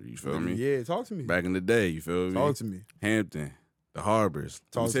some history, you feel me? Yeah, talk to me. Back in the day, you feel me? Talk to me. Hampton, the Harbors.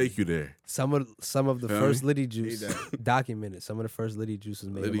 Let me Talk to take you there. Some of the Feel first me? Liddy juice Need documented. Some of the first Liddy juice was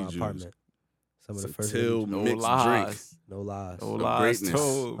made Liddy in my juice. apartment. Some of the Some first Till Liddy juice. No mixed drink. lies. No lies. No Some lies greatness.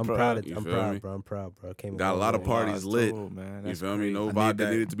 told, I'm bro. proud of You I'm feel proud, me? bro. I'm proud, bro. Came a Got a long lot of way. parties Lies lit. told, man. You That's feel me? great. No I need vodka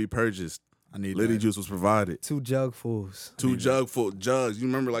that. needed to be purchased. I need Liddy that. juice was provided. 2 jugfuls. Two jugful jugs. You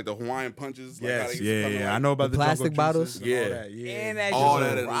remember like the Hawaiian punches? Like how Yes, they used to come in, yeah. like, I know about The the plastic jungle bottles? juices and all Yeah. that, yeah. And that all shit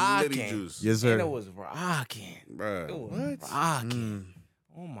that was in rocking. Liddy juice. Yes, sir. And it was rocking. Bruh. It was rocking.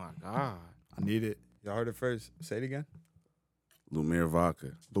 Oh my god. I need it. Y'all heard it first. Say it again. Lumiere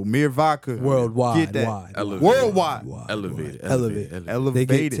vodka. Lumiere vodka. Worldwide. Get that. Wide. Elevated. Worldwide. Elevated. Elevated. They Elevated.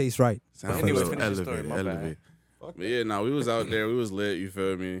 get taste right. Sounds Anyways, a little finish your story, elevated. my bad. Elevated. But yeah, no, we was out there. We was lit. You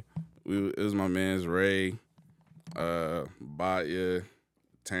feel me? It was my man's Ray, Batya,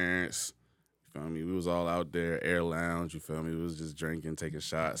 Terrence. You feel me? We was all out there, air lounge. You feel me? We was just drinking, taking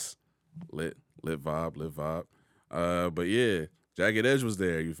shots, lit vibe. But yeah, Jagged Edge was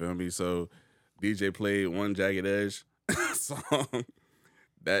there. You feel me? So DJ played one Jagged Edge song.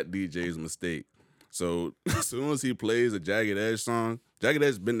 That DJ's mistake. So as soon as he plays a Jagged Edge song, Jagged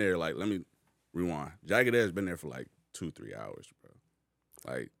Edge been there. Like, let me rewind. Jagged Edge been there for like 2-3 hours, bro.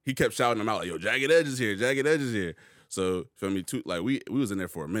 Like he kept shouting them out, like, "Yo, Jagged Edge is here, Jagged Edge is here." So feel me, too. Like we was in there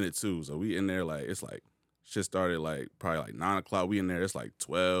for a minute too. So we in there like it's like shit started like probably like 9 o'clock. We in there. It's like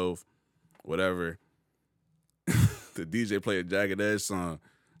 12, whatever. The DJ played a Jagged Edge song.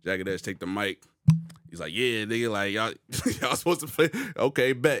 Jagged Edge take the mic. He's like, "Yeah, nigga, like y'all supposed to play.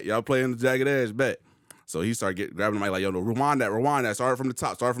 Okay, bet y'all playing the Jagged Edge, bet." So he started grabbing the mic like, "Yo, no, rewind that. Start from the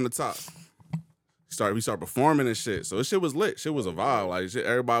top." We started performing and shit. So this shit was lit. Shit was a vibe. Like shit,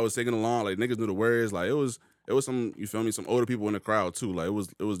 everybody was singing along. Like niggas knew the words. Like it was some, you feel me, some older people in the crowd too. Like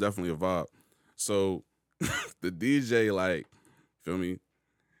it was definitely a vibe. So the DJ, like, feel me,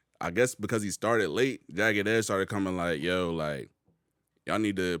 I guess because he started late, Jagged Edge started coming like, "Yo, like, y'all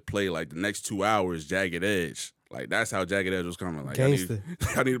need to play like the next 2 hours Jagged Edge." Like that's how Jagged Edge was coming. Like y'all need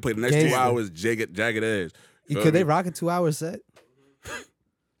to play the next 2 hours Jagged Edge. Feel Could they me? rock a 2-hour set?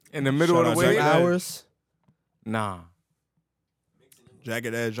 In the middle Shout of out the to way? 2 Jagged Edge. hours? Nah.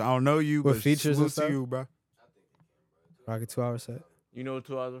 Jagged Edge. I don't know you, With but features salute and stuff? to you, bro. Rock a 2-hour set? You know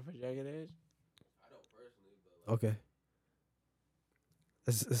 2 hours for Jagged Edge? Okay.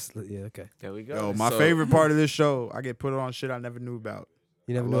 Yeah, okay. There we go. Yo, my So- favorite part of this show, I get put on shit I never knew about.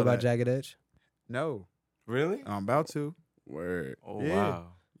 You never I knew love about that. Jagged Edge? No, Really? I'm about to. Word. Oh Yeah. wow.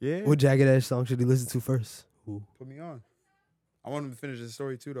 Yeah, What Jagged Edge song should he listen to first? Ooh. put me on. I want him to finish the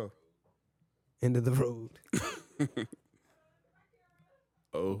story too, though. End of the road.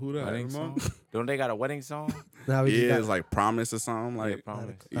 Oh, who that? Wedding song? Don't they got a wedding song? Now we just Yeah, got it's like Promise or something. Yeah, Like,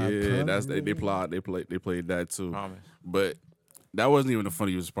 promise. yeah, that's they played that too. Promise. But that wasn't even the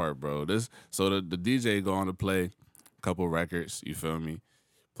funniest part, bro. So the DJ go on to play a couple records. You feel me?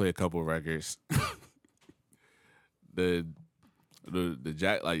 Play a couple records. the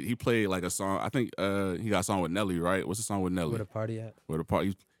Jack, like, he played like a song. I think he got a song with Nelly, right? What's the song with Nelly? where the party at? Where the party,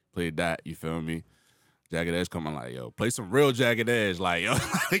 he played that. You feel me? Jagged Edge coming like, yo, play some real Jagged Edge. Like, yo,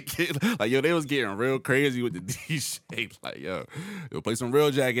 yo, they was getting real crazy with the D shape. Like, yo, play some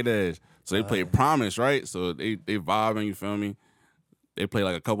real Jagged Edge. So they played Promise, right? So they vibing, you feel me? They play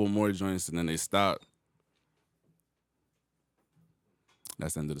like a couple more joints and then they stop.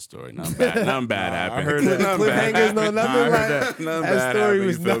 That's the end of the story. Nothing bad happened. I heard that. Cliffhangers, no, nothing like that. That story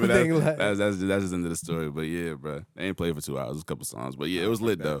was nothing like. That's just the end of the story. But yeah, bro, they ain't played for 2 hours. A couple songs, but yeah, it was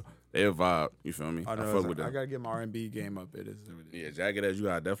lit though. They a vibe. You feel me? I fuck with them. I gotta get my R&B game up. It is. Yeah, Jagged Edge. You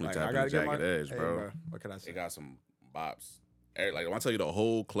gotta definitely tap into Jagged Edge, bro. Hey, bro. What can I say? They got some bops. Like when I tell you the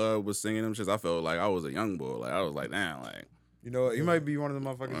whole club was singing them shits, I felt like I was a young boy. Like I was like, damn, like. You know what? You might be one of the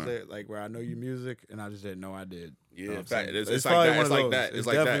motherfuckers that like where I know your music and I just didn't know I did. Yeah, you know in fact, it's probably like that. It's like those. that. It's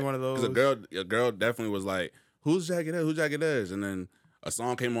like definitely that. one of those. Because a girl definitely was like, "Who's Jagged Edge? Who's Jagged Edge?" And then a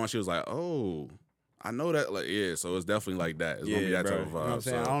song came on. She was like, "Oh, I know that." Like, yeah. So it's definitely like that. It's gonna be that bro. type of vibe. You know what I'm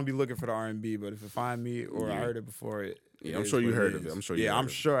saying? So. I don't be looking for the R&B, but if it find me or I heard it before, Yeah, I'm sure you heard of it. I'm sure. You Yeah, heard I'm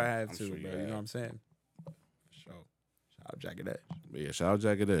of it. sure I have I'm too, sure you bro. You have. know what I'm saying? Shout out Jagged Edge. But yeah, shout out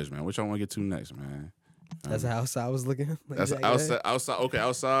Jagged Edge, man. What y'all want to get to next, man? That's how outside was looking. Like That's Jagged outside. Edge. Outside. Okay,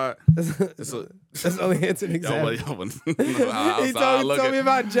 outside. That's only answered exactly. He told me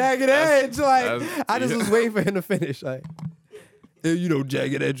about Jagged Edge. Like I just was waiting for him to finish. Like, you know,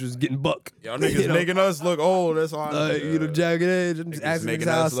 Jagged Edge was getting buck. Y'all niggas making us look old. That's all. You know, Jagged Edge. I'm just asking making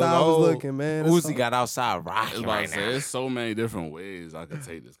how us look outside was old. looking, man. That's Uzi all. got outside rocking right now. There's so many different ways I could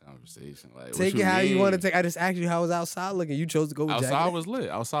take this conversation. Like, Take it how you want to take. I just asked you how was outside looking. You chose to go with Outside Jagged Edge. was lit.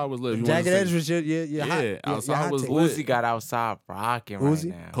 Outside was lit. Jagged Edge was your hot. Yeah, outside was take. lit. Uzi got outside rocking right Uzi?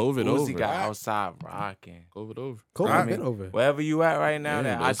 now. COVID Uzi over. got outside rocking. COVID over. COVID been over. Wherever you at right now, Yeah,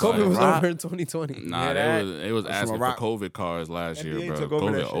 that but it's outside COVID was rock, over in 2020. Nah, Yeah, they was asking for rock. COVID cards last year, NBA bro. took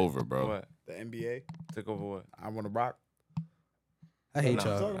over that COVID shit. over, bro. What? The NBA. Took over what? I want to rock. I hate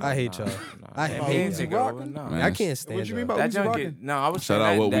y'all. I hate y'all. I NBA hate Uzi take y'all. over. No. Man, I can't stand What you mean y'all. by That Uzi junk rocking? get, no, I was Shout saying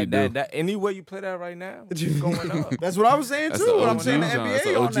out that, what we do. that anywhere you play that right now, it's going up. That's what I was saying That's too. the When I'm OG saying the John. That's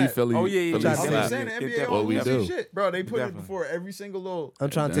NBA the on OG that. Philly. Oh, yeah, yeah, Philly yeah. I'm slap. saying the Get NBA that on what we Uzi do. shit, bro. They put it Definitely. before every single little. I'm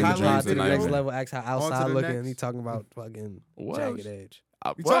trying to Dream take the Dreams pod to the tonight, next man. level. Ask how On to outside the looking, next. and he talking about fucking What? Jagged Edge.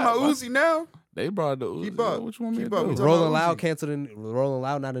 You talking about Uzi now? They brought the Uzi. Keep up. What you want me Keep to up. do? We talking Rolling about Loud Uzi. canceled. Rolling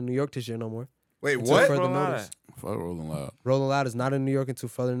Loud not in New York this year no more. Wait, Until what? further Rolling notice. Loud. Fuck Rolling Loud. Rolling Loud is not in New York until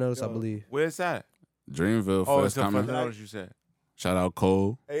further notice, I Yo. believe. Where's that? Dreamville Oh, Fest it's coming. the notice you said. Shout out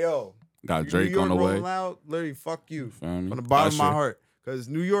Cole. Hey yo, Got New Drake York on the way. Rolling Loud, literally fuck you Feel me? from the bottom of my Usher. heart. Cause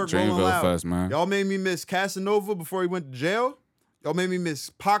New York Rolling Dreamville Loud, Fest, man. y'all made me miss Casanova before he went to jail. Y'all made me miss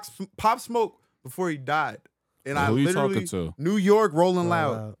Pop Smoke before he died. And Who I you literally talking to? New York Rolling Rolling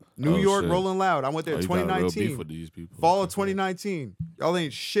Loud. Loud. New Oh, York shit. Rolling Loud. I went there Oh, you got a real beef 2019. with these people. Fall of 2019. Y'all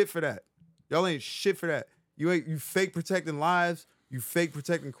ain't shit for that. Y'all ain't shit for that. You fake protecting lives. You fake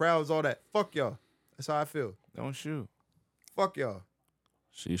protecting crowds. All that. Fuck y'all. That's how I feel. Don't shoot. Fuck y'all.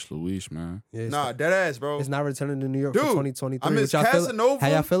 Sheesh Louise, man. Yeah, it's, Nah, dead ass, bro. it's not returning to New York Dude, for 2023. I miss What y'all feel- Casanova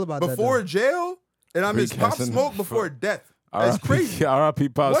how y'all feel about before that? jail, and I Free miss Pop Casanova. Smoke before death. That's crazy. R.I.P.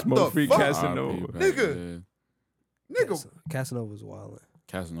 Pop What Smoke. the Free fuck? Casanova. R.I.P., Nigga. yeah. Nigga. Casanova's wild.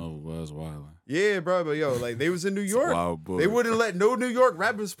 Casanova was wild. Yeah, bro, but yo, like they was in New York. Wild boy. They wouldn't let no New York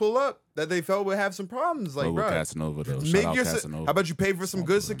rappers pull up that they felt would have some problems. Like, Fuck with bro, Casanova though. Shout make out your. Casanova. How about you pay for some Fuck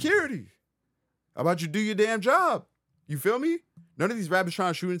good with him. security? How about you do your damn job? You feel me? None of these rappers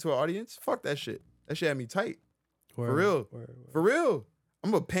trying to shoot into an audience. Fuck that shit. That shit had me tight. Word, real. word. For real.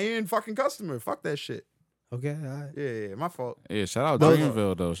 I'm a paying fucking customer. Fuck that shit. Okay, all right. Yeah, my fault. Yeah, shout out No.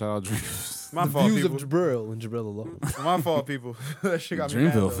 Dreamville though. Shout out Dreamville. My The fault, views people. of Jabril and Jabril alone. My fault, people. That shit got me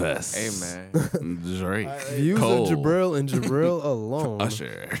mad, Dreamville though. Fest. Hey, man. Drake. Views Cole. of Jabril and Jabril alone.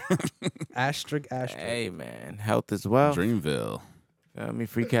 Usher. Asterisk. Hey, man. Health as well. Dreamville. Feel me?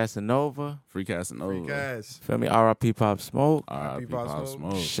 Free Casanova. Free Casanova. Freak ass. Feel me? R.I.P. Pop Smoke. R.I.P. Pop Pop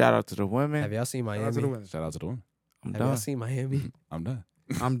Smoke. Smoke. Shout out to the Have women. y'all seen Shout out to the Miami? women. Shout out to the women. I'm Have y'all done. seen Miami? I'm done.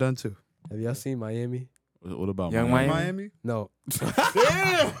 I'm done too. Have y'all seen Miami? What about Young Miami? Miami? No. Damn.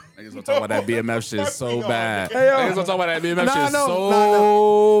 Niggas gonna talk about that BMF shit so Fuck bad. y'all. Niggas gonna talk about that BMF Nah, shit no,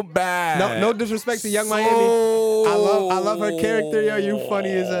 so bad. No disrespect to Young Miami. I love her character, yo. You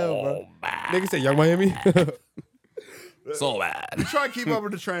funny as hell, bro. Nigga say Young Miami. So bad. We try to keep up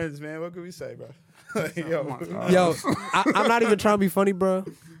with the trends, man. What can we say, bro? Like, yo. Yo, I'm not even trying to be funny, bro.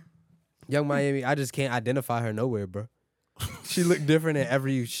 Young Miami, I just can't identify her nowhere, bro. She look different in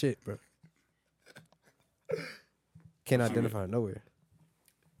every shit, bro. Can't identify her nowhere.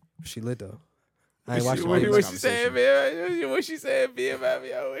 She lit though. I ain't watching what- all what these she conversations. man? What she said, BMF,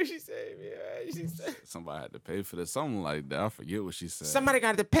 yo? What she said, man? She said. Somebody had to pay for this. Something like that. I forget what she said. Somebody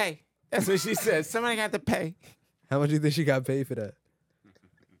got to pay. That's what she said. Somebody got to pay. How much do you think she got paid for that?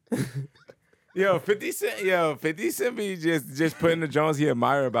 Yo, 50 Cent. Yo, 50 Cent be just putting the Jones he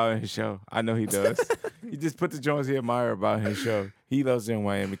admire about in his show. I know he does. He just put the Jones he admire about in his show. He loves Lil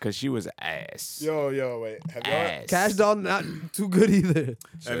Wayne because she was ass. Yo, wait. Have y'all Ass. Cash Doll not too good either.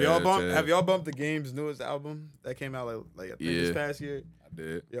 have y'all bumped the Game's newest album that came out like I think this past year? I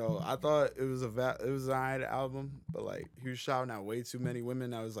did. Yo, I thought it was an alright album, but like he was shouting out way too many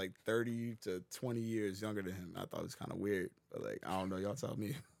women that was like 30 to 20 years younger than him. I thought it was kind of weird, but like I don't know. Y'all tell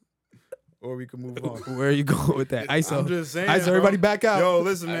me. Or we can move on. Where are you going with that? ISO. I'm just saying. ISO, bro. everybody back out. Yo,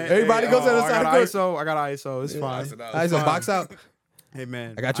 listen, man. Everybody go to the I side got court. ISO. I got ISO. It's fine. ISO, box out. Hey,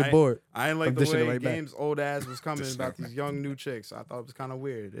 man. I got your board. I ain't like I'm the dishing it way right back. Game's old ass was coming about these young new chicks. I thought it was kind of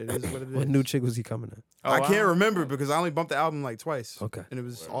weird. It is what it is. What new chick was he coming at? I can't remember because I only bumped the album like twice. Okay. And it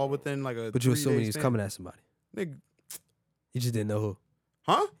was all within like a But you 3 assuming day he was span. coming at somebody. Nigga, You just didn't know who.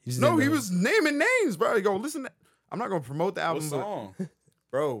 huh? You just No, didn't he know. was naming names, bro. Yo, listen. I'm not going to promote the What album, but song?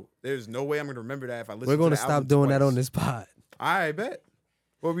 bro, there's no way I'm going to remember that if I listen We're to going the to stop album doing that twice. on this pod. I bet.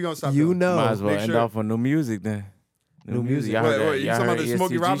 What we going to stop You doing? know. Might as well Make end sure- off on new music then. New music. Y'all heard that? Wait, you Y'all talking about heard the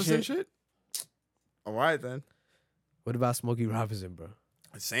Smokey ESTG Robinson shit? All right, then. What about Smokey Robinson, bro?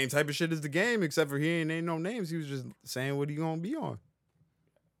 Same type of shit as the Game, except for he ain't name no names. He was just saying what he gonna be on.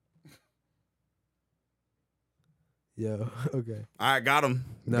 Yo, okay. I got him.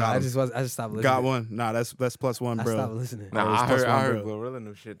 No, got I him. just stopped listening. Got one. Nah, that's plus one, I bro. stopped listening. That Nah, was I plus heard, one, I heard bro. Glorilla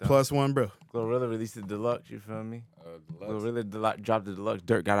new shit though. Plus one, bro. Glorilla released the deluxe. You feel me? Glorilla dropped the deluxe.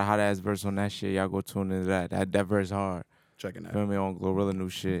 Dirk got a hot ass verse on that shit. Y'all go tune into that. That verse hard. Checking that. Feel me on Glorilla new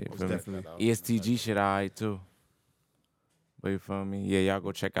shit. Most Feel me? definitely. ESTG shit alright too. But you feel me? Yeah, y'all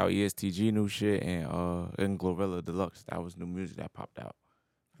go check out ESTG new shit and Glorilla Deluxe. That was new music that popped out.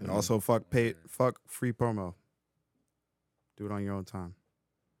 And also fuck free promo. Do it on your own time.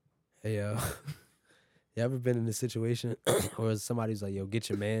 Hey, yo. You ever been in a situation where somebody's like, yo, get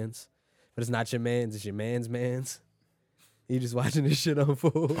your mans, but it's not your mans, it's your mans? You just watching this shit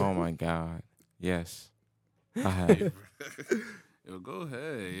unfold. Oh my God. Yes. I have. Yo, go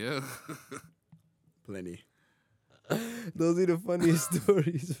ahead, yeah. Plenty. Those are the funniest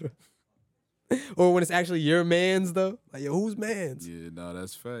stories, bro. Or when it's actually your mans, though. Like, yo, who's mans? Yeah, no,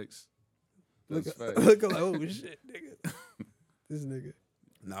 that's facts. Look, That's facts. look like, oh, shit, nigga. This nigga.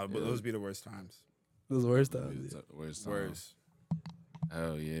 No, but those be the worst times. Those worst times. It's Yeah. worst time. Worst.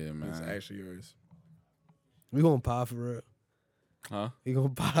 Hell yeah, man. It's actually yours. We gonna pop for real. Huh? We gonna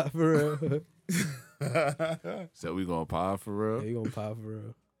pop for real. So we gonna pod for Yeah, real? we gonna pop for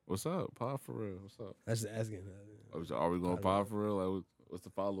real. What's up? Pod for real? What's up? That's just asking. Are we gonna pod for real? Like, what's the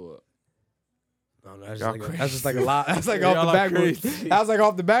follow up? I don't know. That's Y'all just, that's just like a lot. That's like Y'all off the are backboard. crazy. That was like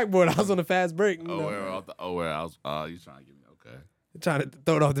off the backboard. I was on a fast break. You know, Where I was? You trying to give me okay? trying to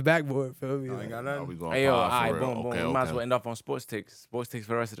throw it off the backboard. Feel me? I Like, ain't got Are nothing. we going Hey yo, all pod right, for real? boom, boom. Okay, We might as well okay. end off on sports takes. Sports takes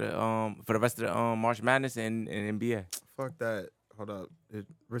for the rest of the March Madness and NBA. Fuck that. Hold up.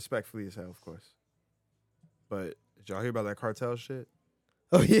 Respectfully as hell, of course. But did y'all hear about that cartel shit?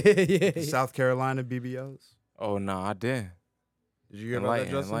 oh yeah. South Carolina BBLs? Oh no, I didn't. Did you hear about that,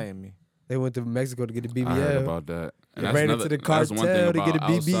 Justin? Enlighten me. They went to Mexico to get the BBL. I heard about that. They ran into the that's one thing cartel to get about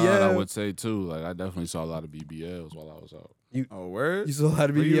a outside, BBL. I would say too. Like I definitely saw a lot of BBLs while I was out. Oh, word? You saw a lot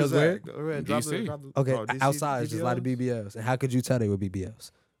of Where you BBLs was where? at? Go ahead, drop DC. the- Okay, oh, DC outside, there's just a lot of BBLs. And how could you tell they were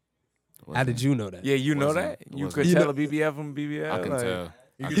BBLs? How did you know that? Yeah, you know Wasn't- that. You wasn't- could You tell know- a BBL from BBL. I can like- tell.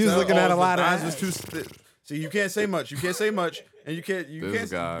 You He can was tell, looking at a the lot of eyes ass. was too See, you can't say much. You can't say much, and you can't.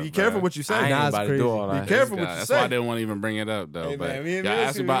 This guy, be man. careful what you I say. ain't Nah, it's about to crazy. do all Be that. careful This what guy. you That's say. why I didn't want to even bring it up though. Hey, but man, me and y'all Vince,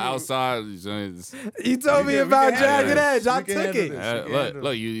 asked about we- outside. You know, it's- You told me we about can Jagged handle Edge. this. I We can took handle it. this.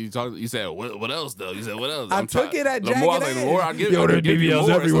 look, you talked. You said what else though? You said what else? I I'm took it at the more I Jagged was like, the more I Edge. give, Yo, I there give you BBLs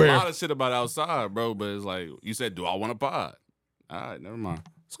more. everywhere. It's a lot of shit about outside, bro. But it's like you said, do I want to pod? All right, never mind.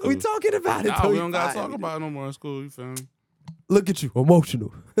 It's We cool. talking about it. Nah, though. we You don't gotta fine. talk about it no more. It's cool. You feel me? Look at you,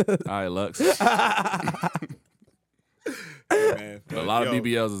 emotional. All right, Lux. Man, A lot of yo,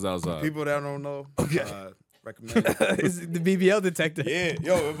 BBLs is outside. People that don't know, recommend. It's the BBL detector. Yeah,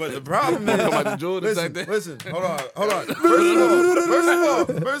 yo, but the problem is, Come out the jewel listen, detector. listen, hold on.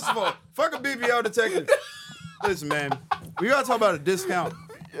 First of all, fuck a BBL detective. Listen, man, we gotta talk about a discount.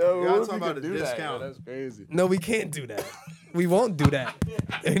 Yo, We gotta talk about a discount. That's crazy. No, we can't do that. We won't do that.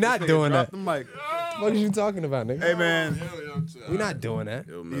 We're not Nigga, doing drop that. the mic. What are you talking about, nigga? Hey, man, We're not doing that.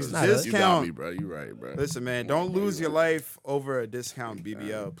 Yo, These man, you got discount- me, bro. You right, bro. listen, man, don't lose your life over a discount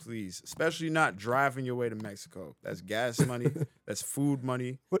BBL, please. Especially not driving your way to Mexico. That's gas money. That's food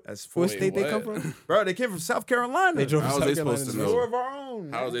money. That's food. What state they what? come from? Bro, they came from South Carolina. They drove How from was they South Carolina supposed to to Four know? of our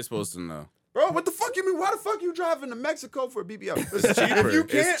own. How are they supposed to know? Bro, what the fuck you mean? Why the fuck you driving to Mexico for a BBL? Listen, cheaper. If you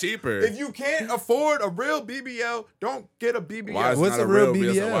can't, It's cheaper. If you can't afford a real BBL, don't get a BBL. Why is What's not a real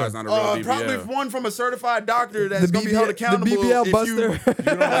BBL? BBL? Why is not a real BBL? Probably one from a certified doctor that's The gonna be held accountable. The BBL if buster. you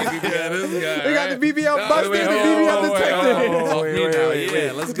don't like BBL. Yeah, this guy. They got right? the BBL buster wait, and the hold on, BBL hold on, detector. wait,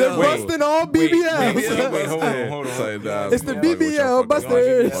 yeah, let's They're go. busting all BBLs. Wait, hold on. It's the BBL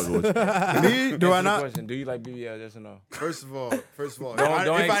busters. Me? Do I not? Question. Do you like BBL? Yes or no? First of all, Don't if I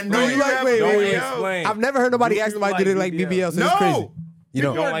know explain. you have Wait, a wait, BBL, explain. I've never heard nobody Do ask you about like do they like BBL? BBL, so no, it's crazy. You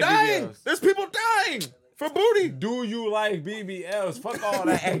people know, are like dying. BBLs. There's people dying for booty. Do you like BBLs? Fuck all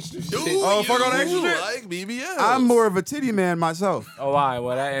that extra shit. Oh, fuck all that extra shit. like BBL. I'm more of a titty man myself, Oh, all right.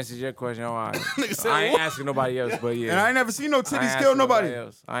 Well, that answers your question. All right. said I ain't what? asking nobody else, but yeah. and I ain't never seen no I ain't titties asking kill nobody.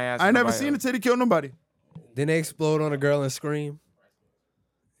 else. I ain't never seen a titty kill nobody. then they explode on a girl and scream.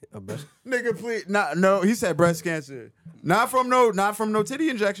 Nigga, please, no. He said breast cancer. Not from no titty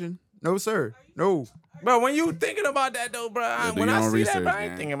injection. No, sir. No. Bro, when you thinking about that though, bro, do when your I own see that, research, bro, I ain't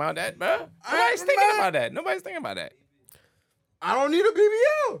man. thinking about that, bro. Nobody's thinking about that. Nobody's thinking about that. I don't need a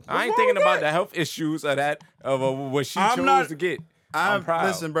BBL. I ain't thinking about the health issues of that of what she I'm chose not- to get. I'm proud.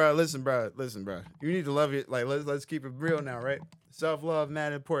 Listen, bro. You need to love it. Like, let's keep it real now, right? Self-love,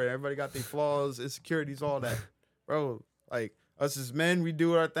 mad important. Everybody got their flaws, insecurities, all that. Bro, like, us as men, we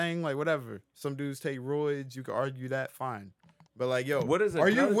do our thing, like, whatever. Some dudes take roids. You can argue that, fine. But, like, yo, What is a are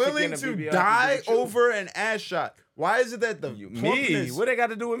you girl willing taking a to BBL die to get you? over an ass shot? Why is it that the Me? plumpness- What they got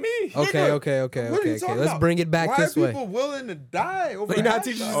to do with me? Okay, Nigga, okay. what are you talking Let's about? bring it back Why this are way. people willing to die over But you an know how ass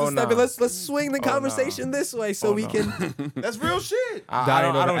teachers shot? used Oh, to step nah. in. Let's swing the Oh, conversation this way so Oh, we no. can. That's real shit. I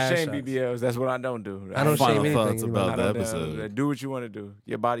Dying don't over ass shame shots. BBLs. That's what I don't do. I don't Final shame anything. thoughts about anybody. the I don't, episode. do what you want to do.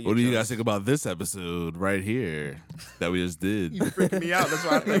 Your body. What do you your guys choice. think about this episode right here that we just did? You freaking me out. That's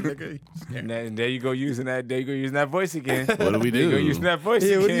why I think, nigga. And there you go using that. There you go using that voice again. What do we There you go do? using that voice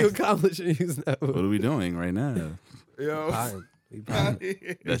Yeah, again. what do you accomplish using that? What are we doing right now Yo. Fine. We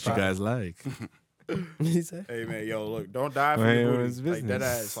probably- that you guys like? He said, Hey man, yo, look, don't die for Well, your it's booty. Like that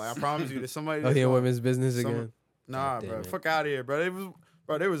business. ass. Like I promise you, there's somebody. "Oh, that's he in gonna- women's business some- again." Nah, God bro, damn it. fuck out of here,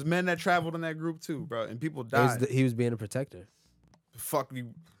 bro. There was men that traveled in that group too, bro, and people He was, died. he was being a protector. Fuck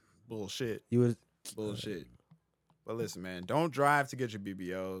you, bullshit, He was. bullshit. But listen, man, don't drive to get your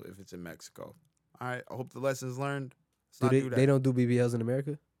BBL if it's in Mexico. All right, I hope the lessons learned. Let's Do not they? do that. They don't do BBLs in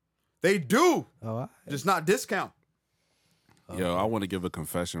America. They do, Oh, all right. just not discount. Yo, I want to give a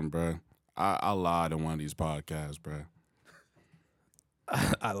confession, bro. I lied on one of these podcasts, bro.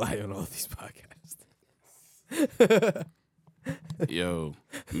 I lie on all these podcasts. Yo,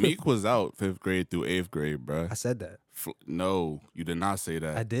 Meek was out 5th grade through 8th grade, bro. I said that. No, you did not say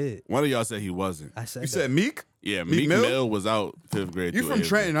that. I did. One of y'all said he wasn't. I said You that. said Meek? Yeah, Meek Meek Mill? Mill was out 5th grade. You through from 8th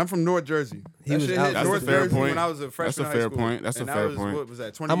Trenton? I'm from North Jersey. He That was shit out. hit That's North a fair Jersey point. when I was a That's freshman a in fair high school. point. That's a And that fair was, point. What was that?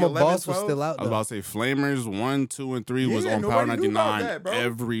 I'm 2011, a boss was 12? still out I was though. about to say Flamers 1, 2, and 3 was Yeah, on Power nobody knew about 99 that, bro.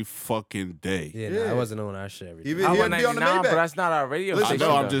 every fucking day. Yeah, Yeah. Nah, I wasn't on our shit every day. Even- Power He had to be on the 99, but Maybach. that's not our radio Listen, I station.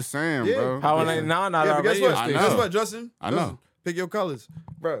 know. I'm though. just saying, Yeah. bro. Power 99, not Yeah, our but guess radio what? I station. Guess know. what, Justin? I know. Justin, pick your colors,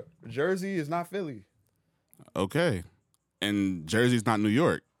 bro. Jersey is not Philly. Okay. And Jersey's not New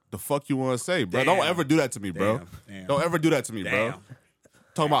York. The fuck you want to say, bro? Don't Damn. ever do that to me, bro. Damn. Don't ever do that to me, bro.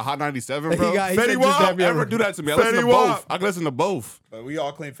 Talking about Hot 97, He bro. got- he Fetty said Wap, just have Don't me ever ever- do that to me. I listen to Fetty both. Wap. I can listen to both. But we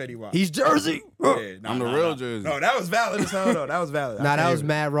all claim Fetty Wap. He's Jersey. Yeah, I'm the real Jersey. No, that was valid as hell, though. That was valid. I Nah, that can't was even.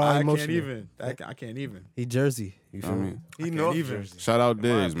 mad raw I emotional. can't even. I can't even. He Jersey. You feel I me? mean, He can't North even. Jersey. shout out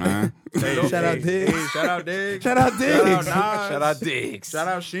Diggs, man. Hey, Shout out Diggs. Hey, shout out Diggs. Shout out Shout Diggs. out Nas. Shout out Diggs. Shout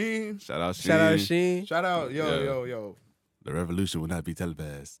out Sheen. Shout out Sheen. Shout out Sheen. Shout out Yeah. yo. The revolution will not be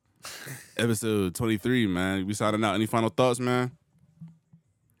televised. Episode 23, man. We signing out. Any final thoughts, man?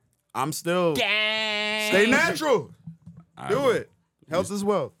 I'm still stay natural. Do it. Health is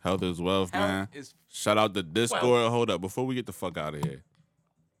wealth. Health is wealth, man. is Shout out the Discord. Hold up. Before we get the fuck out of here.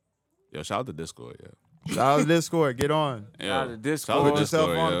 Yo, shout out the Discord, yo. Shout out to Discord. Get on. Yo, Shout out to Discord. Shout out Put to yourself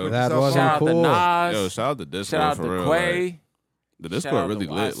Discord, on. yo. Put That yourself wasn't on. Shout out to cool. Nas. Yo, shout out to Discord Shout out for to real. Quay. Like, the Shout Discord out really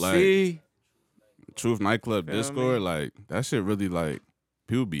to lit. Like, YC. Truth Nightclub Feel Discord, me? like, that shit really, like,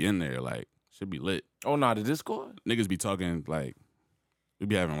 people be in there, like, should be lit. Oh, no, the Discord? Niggas be talking, like, we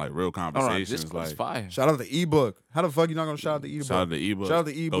be having, like, real Oh, no, the conversations. Discord's Like, fire. Shout out the ebook. How the fuck you not gonna shout out the ebook? shout out to ebook. Shout out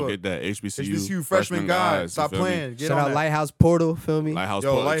to Go ebook. get that HBCU, HBCU freshman guide. you Stop feel me? playing. Get Shout on out that. Lighthouse Portal. Feel me? Lighthouse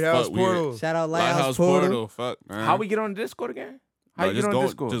Yo, Portal. Lighthouse Fuck, weird. Portal. Shout out Lighthouse Portal. Fuck, man. How we get on the Discord again? How Bro, you get on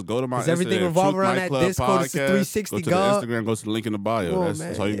Discord? Just go to my Does everything Instagram, revolve Truth around that Nightclub Discord? It's a Podcast. 360 Go to God. the Instagram, go to the link in the bio. Oh, that's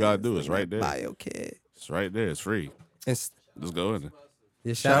man, all you yeah, gotta do. It's in that right there. Bio kid. It's right there. It's free. And Just go in there.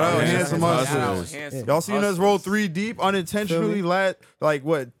 yeah, Shout out Handsome Hustlers. Hustlers. Handsome Y'all seen us Hustlers. roll 3 deep unintentionally? Feel Like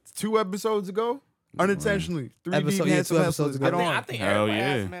what? 2 episodes ago? Unintentionally. 3 deep, Episode- yeah, handsome 2 hustlers. episodes Get ago. on. I think Hell everybody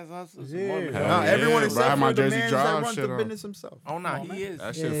yeah. has man's hustles. Yeah. Hell Nah, everyone yeah, except ride for my the Jersey man Drive that runs shit the on. business himself. Oh, nah, he is.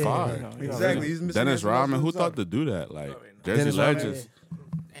 That shit Yeah. fire. You know, Exactly. He's Mr. Dennis Handsome Rodman, Hustle who himself. thought to do that? Like Jersey Dennis Rodman, Legends.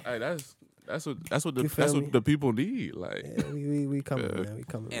 Hey, that's what You feel me? the people need. Like Yeah, we coming, man. We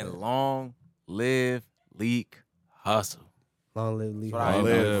coming. And man. long live Leak Hustle. Long live Lee. That's what I long end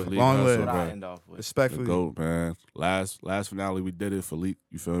live, off with. Leak Long Hustle, live. That's what I bro. end off with. The Respectfully. GOAT, man. Last finale we did it for Leak.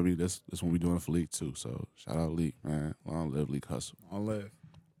 You feel me? This one we doing it for Leak too. So shout out Leak, man. Long live Leak Hustle. Long live.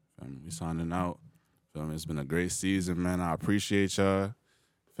 Feel me? We signing out. Feel me? It's been a great season, man. I appreciate y'all.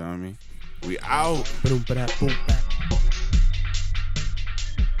 Feel me? We out. Boom, ba-da, boom, ba.